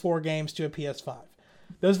PS4 games to a PS5.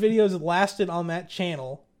 Those videos lasted on that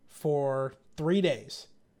channel for 3 days.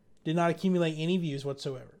 Did not accumulate any views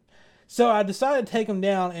whatsoever. So I decided to take them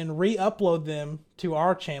down and re-upload them to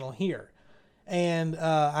our channel here. And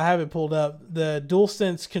I have it pulled up. The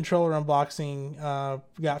DualSense controller unboxing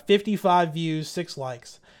got 55 views, 6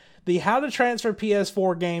 likes. The how to transfer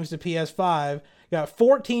PS4 games to PS5 got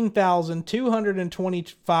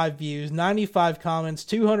 14,225 views, 95 comments,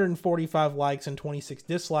 245 likes, and 26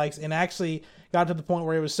 dislikes. And actually got to the point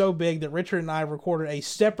where it was so big that Richard and I recorded a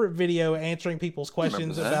separate video answering people's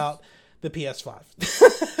questions about the PS5.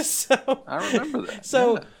 So, I remember that.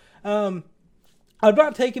 So, I'm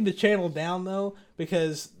not taking the channel down, though,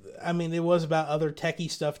 because, I mean, it was about other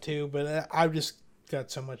techie stuff, too, but I've just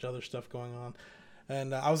got so much other stuff going on.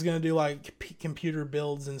 And I was going to do, like, computer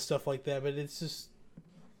builds and stuff like that, but it's just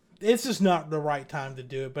not the right time to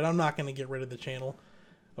do it. But I'm not going to get rid of the channel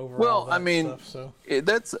over all that stuff. So.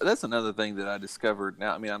 That's another thing that I discovered.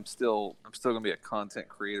 Now, I mean, I'm still going to be a content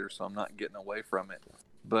creator, so I'm not getting away from it.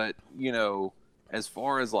 But, as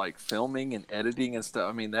far as, like, filming and editing and stuff,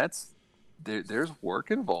 I mean, there's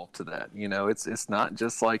work involved to that. It's not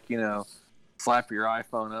just like, slap your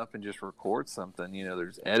iPhone up and just record something.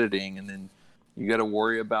 There's editing, and then you got to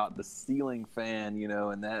worry about the ceiling fan,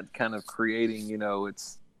 and that kind of creating,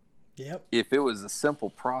 it's. Yep. If it was a simple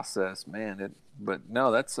process, man, but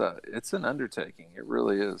no, it's an undertaking. It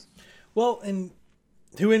really is. Well, and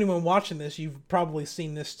to anyone watching this, you've probably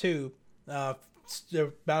seen this too. About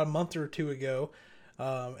a month or two ago,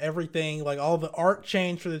 everything, like all the art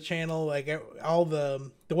changed for the channel, like all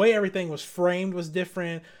the way everything was framed was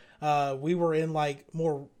different. We were in like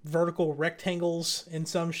more vertical rectangles in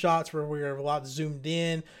some shots where we were a lot zoomed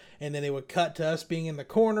in, and then they would cut to us being in the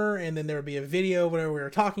corner, and then there would be a video whatever we were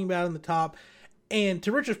talking about in the top. And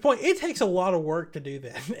to Richard's point, it takes a lot of work to do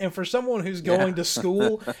that. And for someone who's going to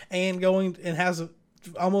school and has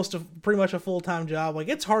pretty much a full-time job, like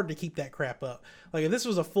it's hard to keep that crap up. Like if this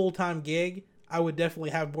was a full-time gig, I would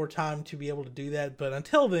definitely have more time to be able to do that. But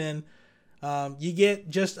until then, you get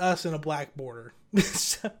just us and a black border.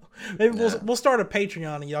 So maybe we'll start a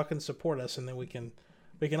Patreon and y'all can support us, and then we can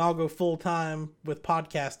all go full-time with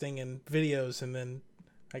podcasting and videos, and then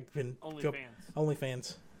I can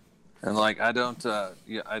OnlyFans. And like I don't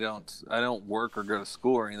work or go to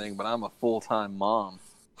school or anything, but I'm a full-time mom.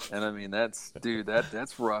 And I mean that's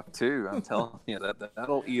rough too. I'm telling you,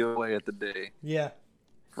 that'll eat away at the day. Yeah.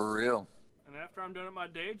 For real. And after I'm done at my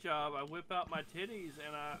day job, I whip out my titties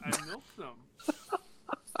and I milk them.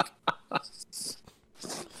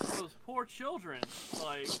 Those poor children,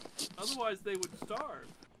 like otherwise they would starve.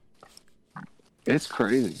 It's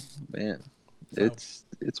crazy, man. It's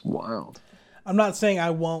wild. I'm not saying I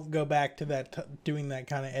won't go back to that doing that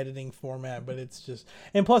kind of editing format, but it's just,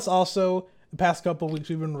 and plus also the past couple of weeks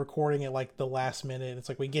we've been recording at like the last minute. It's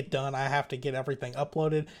like we get done, I have to get everything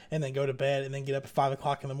uploaded and then go to bed and then get up at 5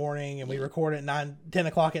 o'clock in the morning, and we record at 10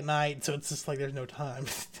 o'clock at night. So it's just like there's no time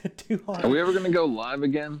to do all. Are we ever going to go live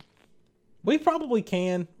again? We probably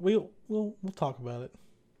can. We'll talk about it.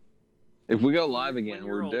 If we go live again,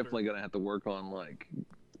 we're definitely going to have to work on like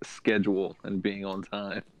schedule and being on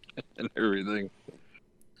time and everything.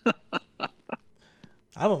 I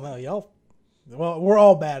don't know, y'all. Well, we're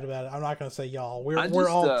all bad about it. I'm not going to say y'all. We're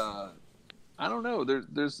all. I don't know.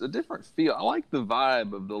 There's a different feel. I like the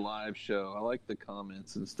vibe of the live show. I like the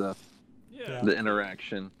comments and stuff. Yeah. The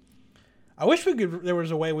interaction. I wish there was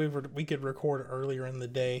a way we could record earlier in the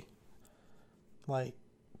day. Like,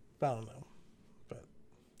 I don't know, but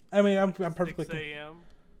I mean, I'm perfectly. 6 a.m.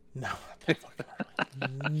 No, not that fucking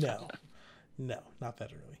early. No, not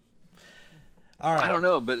that early. All right. I don't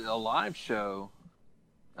know, but a live show,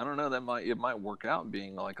 I don't know. It might work out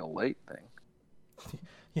being like a late thing.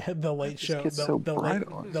 Yeah, the late show,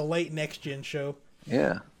 the late next gen show.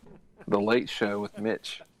 Yeah, the late show with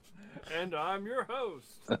Mitch. And I'm your host.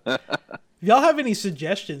 If y'all have any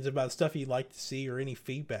suggestions about stuff you'd like to see or any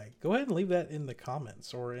feedback, go ahead and leave that in the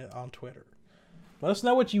comments or on Twitter. Let us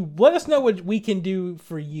know what we can do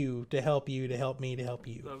for you, to help me, to help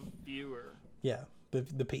you. The viewer. Yeah,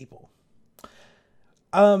 the people.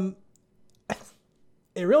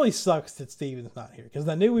 it really sucks that Steven's not here because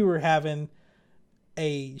I knew we were having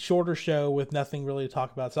a shorter show with nothing really to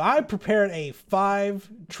talk about. So I prepared a 5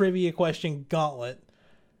 trivia question gauntlet,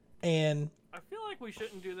 and I feel like we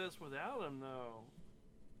shouldn't do this without him, though.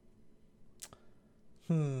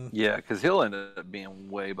 Yeah, because he'll end up being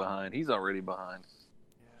way behind. He's already behind.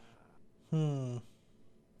 Yeah.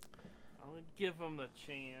 I would give him the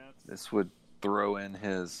chance. This would throw in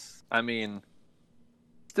his. I mean,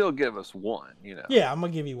 still give us one, you know. Yeah, I'm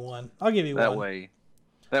gonna give you one. I'll give you that one.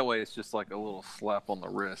 That way, it's just like a little slap on the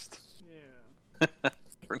wrist. Yeah.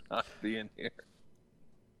 For not being here.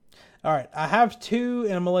 All right, I have 2,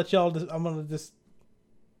 and I'm gonna let y'all.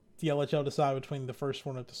 Let y'all decide between the first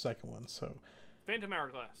one and the second one. So, Phantom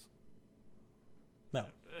Hourglass. No.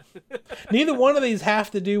 Neither one of these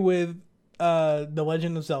have to do with The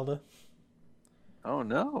Legend of Zelda. Oh,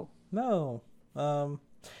 no. No. So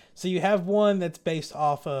you have one that's based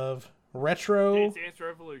off of retro. Dance Dance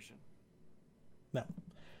Revolution. No.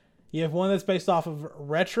 You have one that's based off of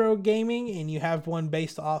retro gaming, and you have one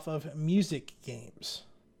based off of music games.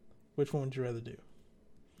 Which one would you rather do?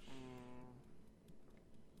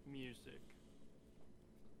 Music.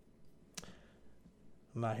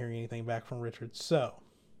 I'm not hearing anything back from Richard. So.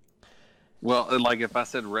 Well, like if I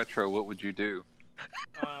said retro, what would you do?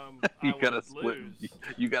 You gotta split.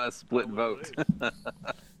 You gotta split vote.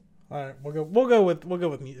 All right, we'll go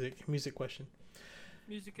with music. Music question.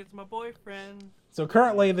 Music is my boyfriend. So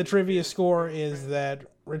currently, the trivia score is that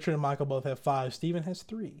Richard and Michael both have 5. Steven has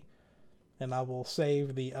 3. And I will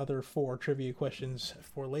save the other 4 trivia questions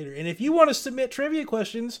for later. And if you want to submit trivia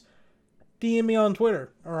questions, DM me on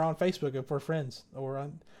Twitter or on Facebook if we're friends.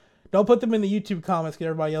 Don't put them in the YouTube comments because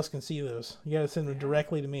everybody else can see those. You got to send them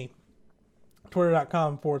directly to me.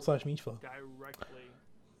 Twitter.com/Meachflow.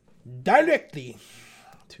 Directly.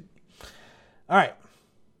 All right.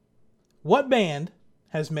 What band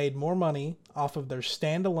has made more money off of their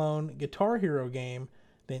standalone Guitar Hero game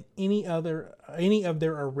than any of their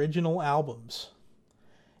original albums?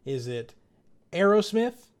 Is it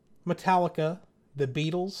Aerosmith, Metallica, The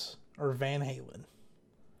Beatles, or Van Halen?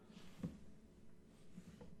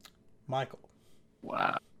 Michael.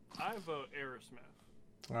 Wow. I vote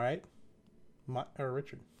Aerosmith. All right. Or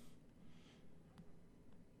Richard.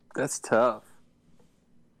 That's tough.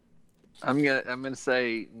 I'm gonna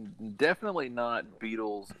say definitely not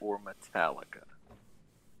Beatles or Metallica.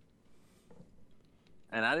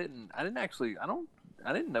 And I didn't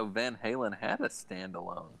know Van Halen had a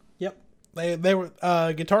standalone. Yep. They were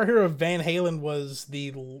Guitar Hero Van Halen was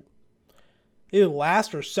either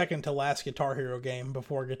last or second to last Guitar Hero game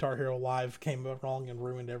before Guitar Hero Live came along and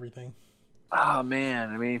ruined everything. Oh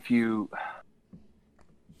man, I mean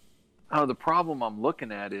the problem I'm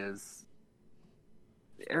looking at is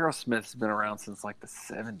Aerosmith's been around since like the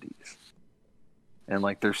 70s. And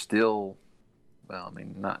like they're still, well, I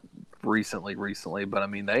mean, not recently, but I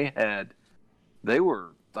mean, they have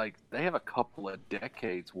a couple of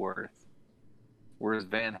decades worth, whereas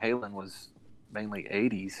Van Halen was mainly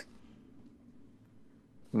 80s.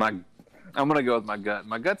 I'm going to go with my gut.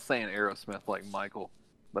 My gut's saying Aerosmith like Michael,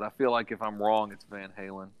 but I feel like if I'm wrong, it's Van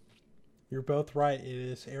Halen. You're both right. It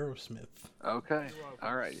is Aerosmith. Okay.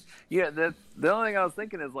 All right. Yeah, the only thing I was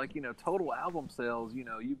thinking is like, total album sales,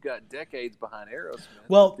 you've got decades behind Aerosmith.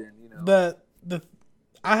 Well, then,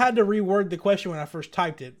 I had to reword the question when I first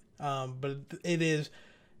typed it, but it is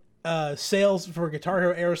sales for Guitar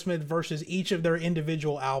Hero Aerosmith versus each of their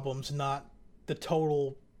individual albums, not the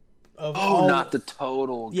total of all. Not the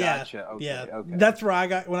total. Yeah, gotcha. Okay, yeah. Okay. That's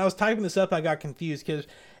where when I was typing this up, I got confused because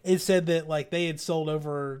it said that like they had sold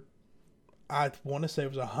over, I want to say it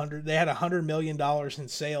was 100. They had $100 million in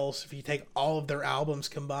sales if you take all of their albums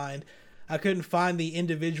combined. I couldn't find the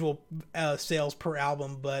individual sales per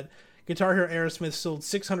album, but Guitar Hero Aerosmith sold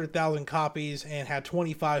 600,000 copies and had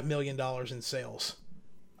 $25 million in sales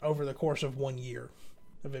over the course of 1 year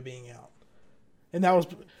of it being out. And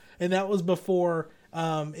that was before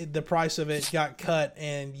the price of it got cut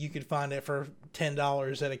and you could find it for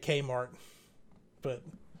 $10 at a Kmart. But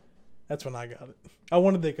that's when I got it. I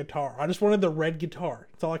wanted the guitar. I just wanted the red guitar.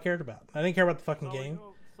 That's all I cared about. I didn't care about the fucking game.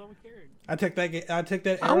 I took that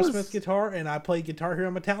Aerosmith guitar and I played Guitar Hero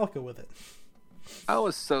Metallica with it. I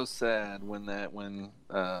was so sad when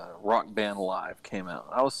Rock Band Live came out.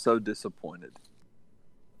 I was so disappointed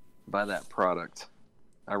by that product.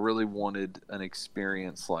 I really wanted an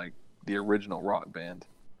experience like the original Rock Band.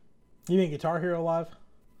 You mean Guitar Hero Live?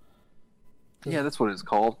 Yeah, that's what it's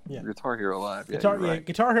called. Yeah. Guitar Hero Live. Yeah,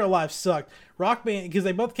 Guitar Hero Live sucked. Rock Band, because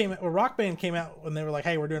they both came out. Well, Rock Band came out when they were like,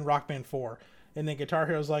 "Hey, we're doing Rock Band 4," and then Guitar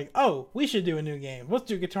Hero's like, "Oh, we should do a new game. Let's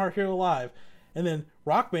do Guitar Hero Live." And then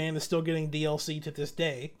Rock Band is still getting DLC to this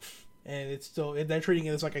day, and it's still they're treating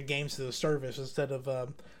it as like a games to the service instead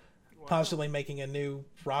of constantly making a new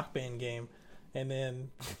Rock Band game. And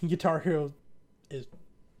then Guitar Hero is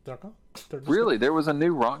they're gone. Really, there was a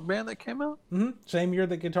new Rock Band that came out. Mm-hmm. Same year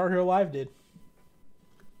that Guitar Hero Live did.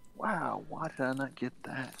 Wow, why did I not get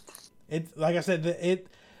that? It like I said,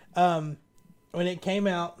 when it came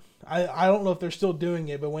out, I don't know if they're still doing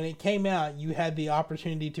it, but when it came out, you had the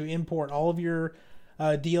opportunity to import all of your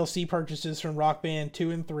DLC purchases from Rock Band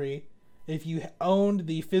 2 and 3. If you owned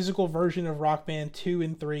the physical version of Rock Band 2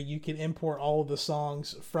 and 3, you could import all of the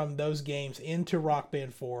songs from those games into Rock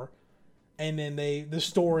Band 4. And then the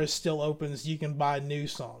store is still open, so you can buy new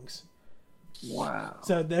songs. Wow.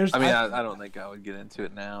 So there's. I don't think I would get into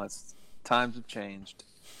it now. Times have changed.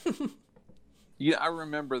 Yeah, I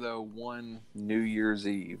remember though one New Year's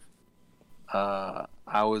Eve, I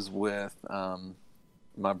was with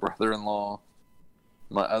my brother-in-law,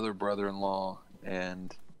 my other brother-in-law,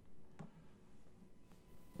 and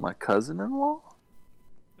my cousin-in-law.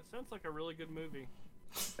 It sounds like a really good movie.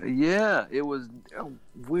 Yeah, it was.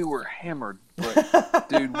 We were hammered, but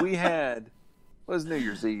dude, it was New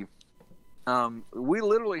Year's Eve. We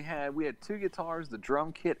literally had 2 guitars, the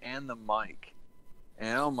drum kit, and the mic,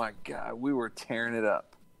 and oh my god, we were tearing it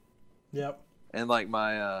up. Yep. And like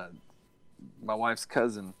my wife's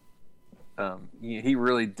cousin, he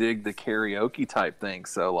really digged the karaoke type thing.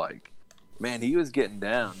 So like, man, he was getting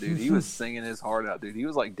down, dude. He was singing his heart out, dude. He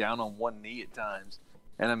was like down on one knee at times,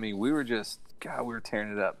 and I mean, we were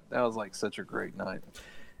tearing it up. That was like such a great night.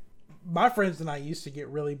 My friends and I used to get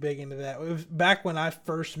really big into that. It was back when I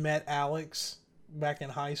first met Alex back in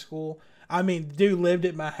high school. I mean, dude lived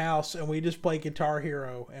at my house, and we just played Guitar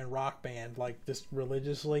Hero and Rock Band, like, just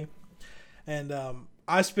religiously. And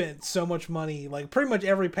I spent so much money. Like, pretty much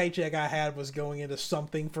every paycheck I had was going into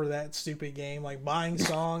something for that stupid game, like buying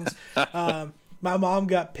songs. My mom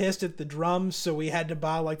got pissed at the drums, so we had to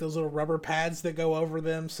buy, like, those little rubber pads that go over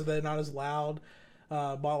them so they're not as loud.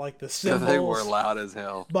 Bought like the cymbals. They were loud as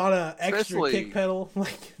hell. Bought an extra kick pedal.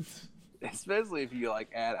 Especially if you like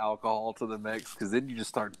add alcohol to the mix, because then you just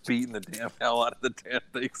start beating the damn hell out of the damn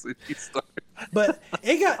things when you start. But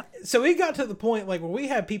it got to the point like where we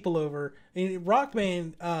had people over in Rock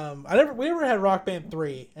Band. We never had Rock Band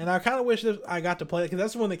 3, and I kind of wish that I got to play it because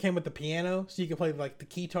that's the one that came with the piano, so you could play like the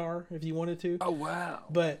guitar if you wanted to. Oh wow!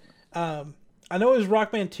 But I know it was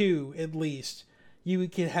Rock Band 2 at least. You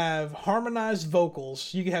could have harmonized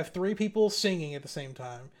vocals. You could have 3 people singing at the same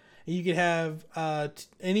time. You could have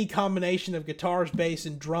any combination of guitars, bass,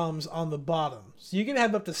 and drums on the bottom. So you could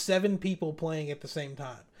have up to 7 people playing at the same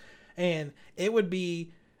time. And it would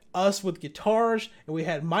be us with guitars, and we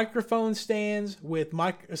had microphone stands with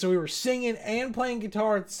so we were singing and playing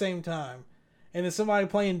guitar at the same time. And then somebody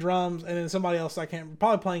playing drums, and then somebody else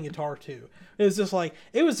probably playing guitar too. It was just like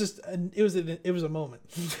it was a moment.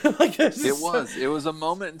 Like it was a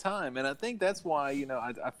moment in time, and I think that's why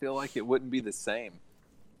I feel like it wouldn't be the same,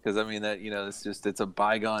 because I mean that it's a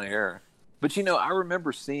bygone era. But I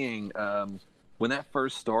remember seeing when that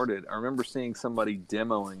first started. I remember seeing somebody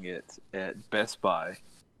demoing it at Best Buy,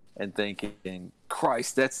 and thinking,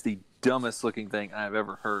 "Christ, that's the dumbest looking thing I've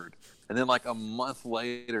ever heard." And then like a month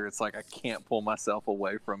later, it's like I can't pull myself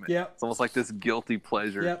away from it. Yep. It's almost like this guilty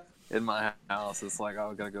pleasure. Yep. In my house, it's like,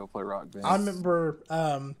 I gotta go play Rock Band. I remember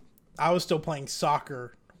I was still playing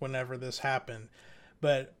soccer whenever this happened,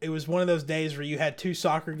 but it was one of those days where you had 2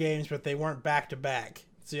 soccer games, but they weren't back to back.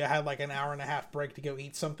 So you had like an hour and a half break to go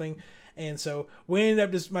eat something, and so my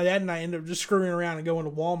dad and I ended up just screwing around and going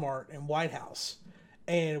to Walmart and White House,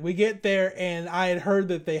 and we get there, and I had heard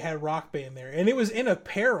that they had Rock Band there, and it was in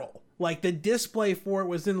apparel. Like the display for it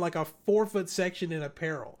was in like a 4-foot section in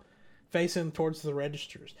apparel, facing towards the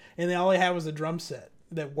registers, and then all they had was a drum set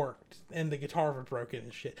that worked, and the guitar was broken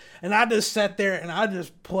and shit. And I just sat there and I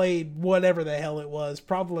just played whatever the hell it was.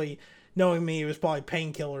 Probably, knowing me, it was probably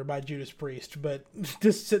Painkiller by Judas Priest, but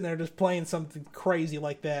just sitting there just playing something crazy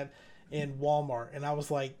like that in Walmart. And I was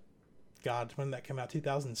like, God, when did that come out?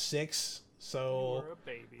 2006. So You were a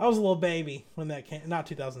baby. I was a little baby when that came. Not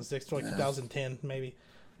 2006, like 2010 maybe,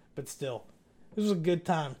 but still, it was a good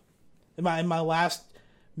time. In my last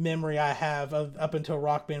memory I have of up until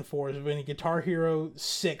Rock Band 4 is when Guitar Hero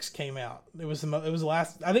 6 came out. It was the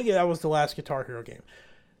last. I think that was the last Guitar Hero game.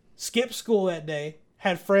 Skipped school that day.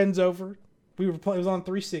 Had friends over. We were playing. It was on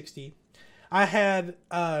 360. I had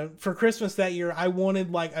for Christmas that year. I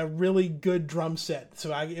wanted like a really good drum set.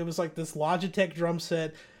 So it was like this Logitech drum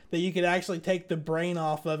set that you could actually take the brain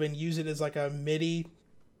off of and use it as like a MIDI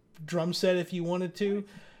drum set if you wanted to.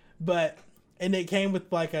 And it came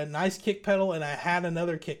with like a nice kick pedal, and I had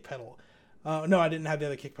another kick pedal. No, I didn't have the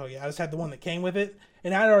other kick pedal yet. I just had the one that came with it,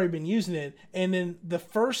 and I'd already been using it. And then the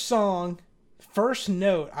first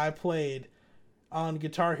note I played on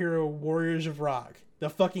Guitar Hero Warriors of Rock, the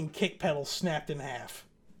fucking kick pedal snapped in half.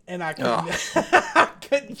 And I couldn't, I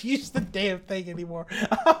couldn't use the damn thing anymore.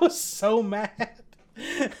 I was so mad.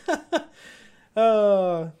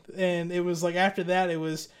 And it was like after that, it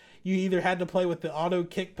was you either had to play with the auto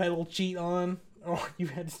kick pedal cheat on, or you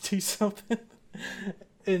had to do something.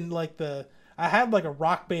 And like I had like a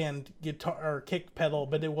Rock Band guitar or kick pedal,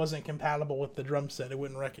 but it wasn't compatible with the drum set. It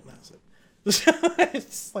wouldn't recognize it.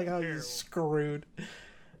 It's like I was screwed.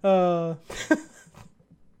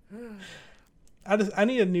 I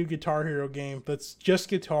need a new Guitar Hero game that's just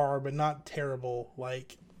guitar, but not terrible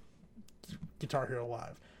like Guitar Hero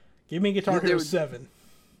Live. Give me Guitar Hero 7.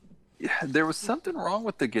 Yeah, there was something wrong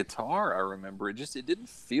with the guitar. I remember it didn't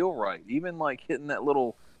feel right. Even like hitting that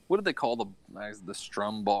little, what do they call the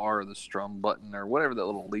strum bar or the strum button or whatever that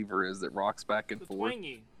little lever is that rocks back and forth.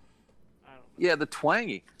 Twangy. I don't know. Yeah, the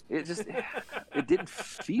twangy. It just it didn't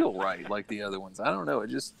feel right like the other ones. I don't know.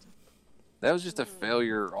 That was just a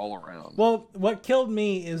failure all around. Well, what killed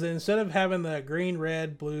me is that instead of having the green,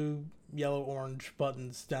 red, blue, yellow, orange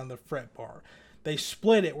buttons down the fret bar, they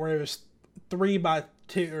split it where it was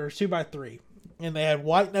 3x2 or 2x3, and they had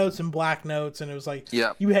white notes and black notes, and it was like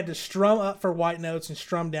you had to strum up for white notes and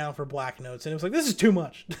strum down for black notes, and it was like, this is too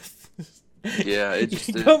much. Yeah, it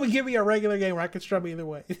just don't give me a regular game where I can strum either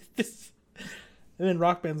way. And then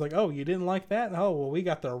Rock Band's like, oh, you didn't like that? Oh, well, we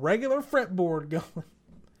got the regular fretboard going.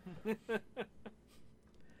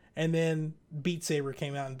 And then Beat Saber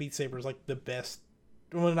came out, and Beat Saber is like the best.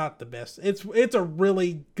 Well, not the best. It's a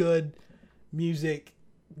really good music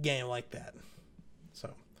game like that. So,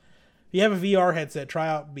 if you have a VR headset, try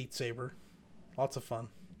out Beat Saber. Lots of fun.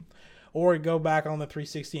 Or go back on the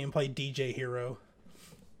 360 and play DJ Hero.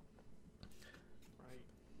 Right.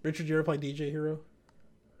 Richard, you ever play DJ Hero?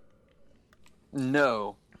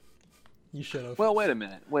 No. You should have. Well, wait a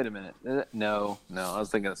minute. No. I was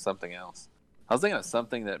thinking of something else. I was thinking of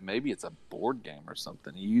something that maybe it's a board game or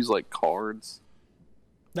something. You use like cards.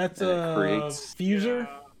 That's creates Fuser?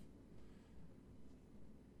 Yeah.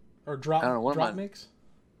 Or Drop Mix?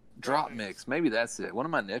 Drop Mix. Maybe that's it. One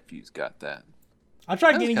of my nephews got that. I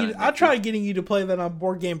tried getting you to play that on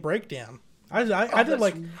Board Game Breakdown. I did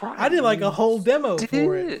like a whole demo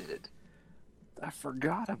for it. I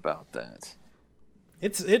forgot about that.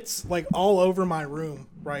 It's like all over my room.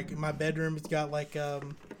 Right, in my bedroom, it's got like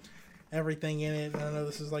everything in it. I know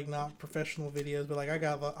this is like not professional videos, but like I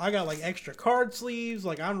got like extra card sleeves.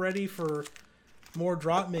 Like I'm ready for more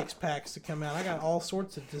Drop Mix packs to come out. I got all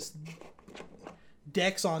sorts of just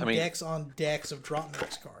decks on decks of Drop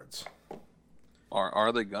Mix cards.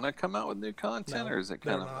 Are they gonna come out with new content, or is it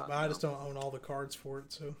kind of? Not, I just don't own all the cards for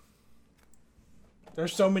it, so.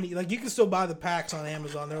 There's so many. Like you can still buy the packs on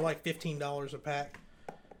Amazon. They're like $15 a pack.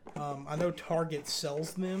 I know Target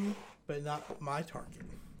sells them, but not my Target.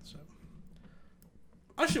 So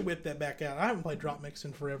I should whip that back out. I haven't played Drop Mix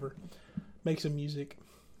in forever. Make some music.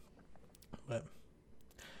 But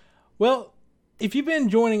well, if you've been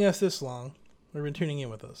joining us this long, or been tuning in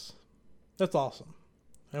with us, that's awesome.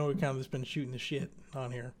 I know we've kind of just been shooting the shit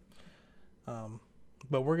on here.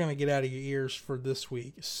 But we're gonna get out of your ears for this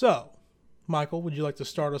week. So, Michael, would you like to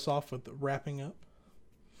start us off with wrapping up?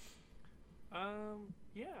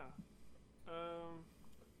 Yeah.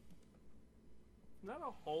 Not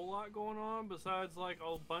a whole lot going on besides like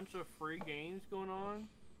a bunch of free games going on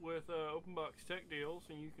with open box tech deals,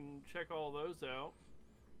 and you can check all those out.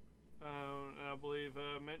 And I believe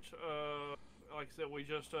Mitch, like I said, we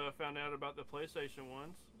just found out about the PlayStation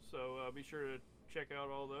ones, so be sure to check out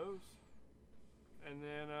all those. And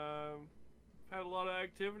then had a lot of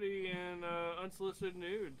activity and unsolicited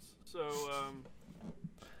nudes, so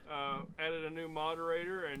added a new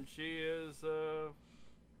moderator, and she is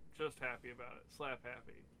just happy about it. Slap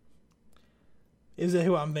happy. Is it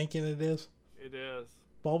who I'm thinking it is? It is.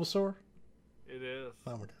 Bulbasaur? It is.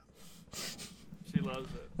 Oh my god. She loves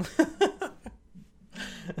it.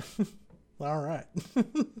 All right.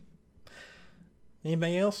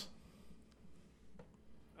 Anything else?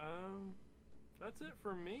 That's it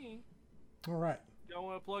for me. All right. Y'all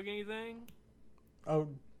want to plug anything? Oh,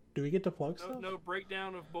 do we get to plug stuff? No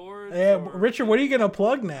breakdown of boards? Yeah, Richard, what are you going to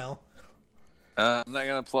plug now? I'm not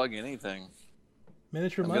going to plug anything.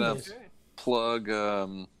 Miniature Mondays. I'm going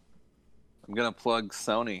to plug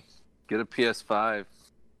Sony. Get a PS5.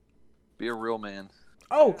 Be a real man.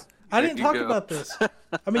 Oh, I didn't talk about this.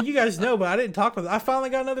 I mean, you guys know, but I didn't talk about it. I finally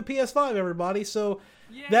got another PS5, everybody. So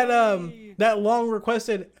Yay! that long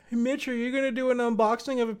requested, hey, Mitch, are you going to do an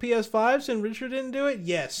unboxing of a PS5 since Richard didn't do it?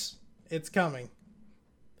 Yes. It's coming.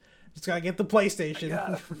 Just gotta get the PlayStation.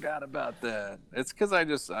 I forgot about that. It's because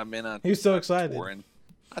He was so excited.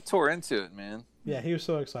 I tore into it, man. Yeah, he was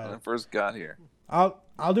so excited when I first got here.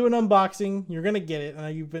 I'll do an unboxing. You're gonna get it.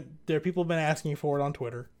 I know people have been asking you for it on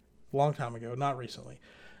Twitter a long time ago, not recently.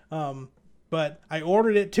 But I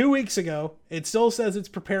ordered it 2 weeks ago. It still says it's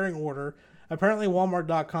preparing order. Apparently,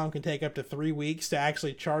 Walmart.com can take up to 3 weeks to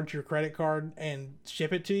actually charge your credit card and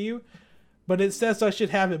ship it to you. But it says I should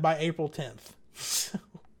have it by April 10th. So,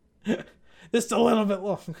 just a little bit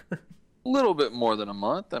longer. A little bit more than a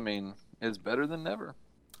month. I mean, it's better than never.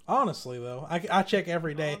 Honestly, though, I check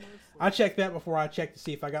every day. Honestly. I check that before I check to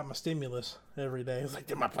see if I got my stimulus every day. It's like,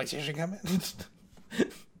 did my PlayStation come in?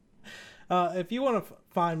 If you want to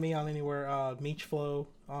find me on anywhere, Meechflow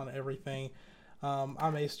on everything. I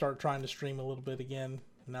may start trying to stream a little bit again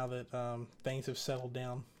now that things have settled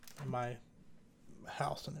down in my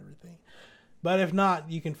house and everything. But if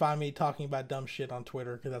not, you can find me talking about dumb shit on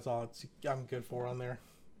Twitter because that's all I'm good for on there.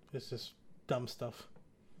 It's just dumb stuff.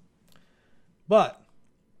 But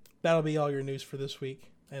that'll be all your news for this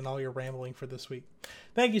week and all your rambling for this week.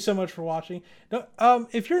 Thank you so much for watching.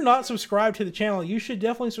 If you're not subscribed to the channel, you should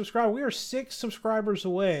definitely subscribe. We are 6 subscribers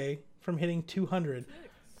away from hitting 200,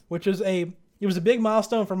 which is it was a big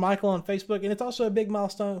milestone for Michael on Facebook, and it's also a big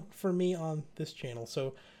milestone for me on this channel.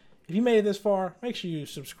 So if you made it this far, make sure you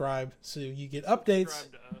subscribe so you get updates.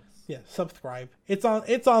 Subscribe to us. Yeah, subscribe. It's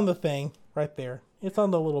on the thing right there. It's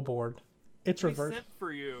on the little board. It's reversed. Sent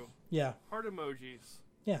for you. Yeah. Heart emojis.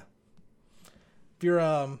 Yeah.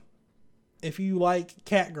 If you like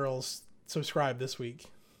cat girls, subscribe this week.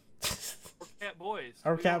 Or cat boys.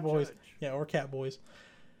 Or cat boys. Judge. Yeah, or cat boys.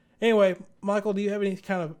 Anyway, Michael, do you have any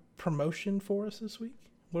kind of promotion for us this week?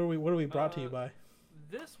 What are we brought to you by?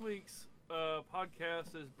 This week's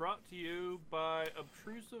podcast is brought to you by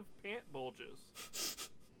obtrusive pant bulges.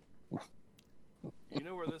 You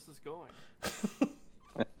know where this is going.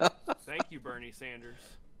 Thank you, Bernie Sanders.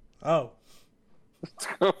 Oh.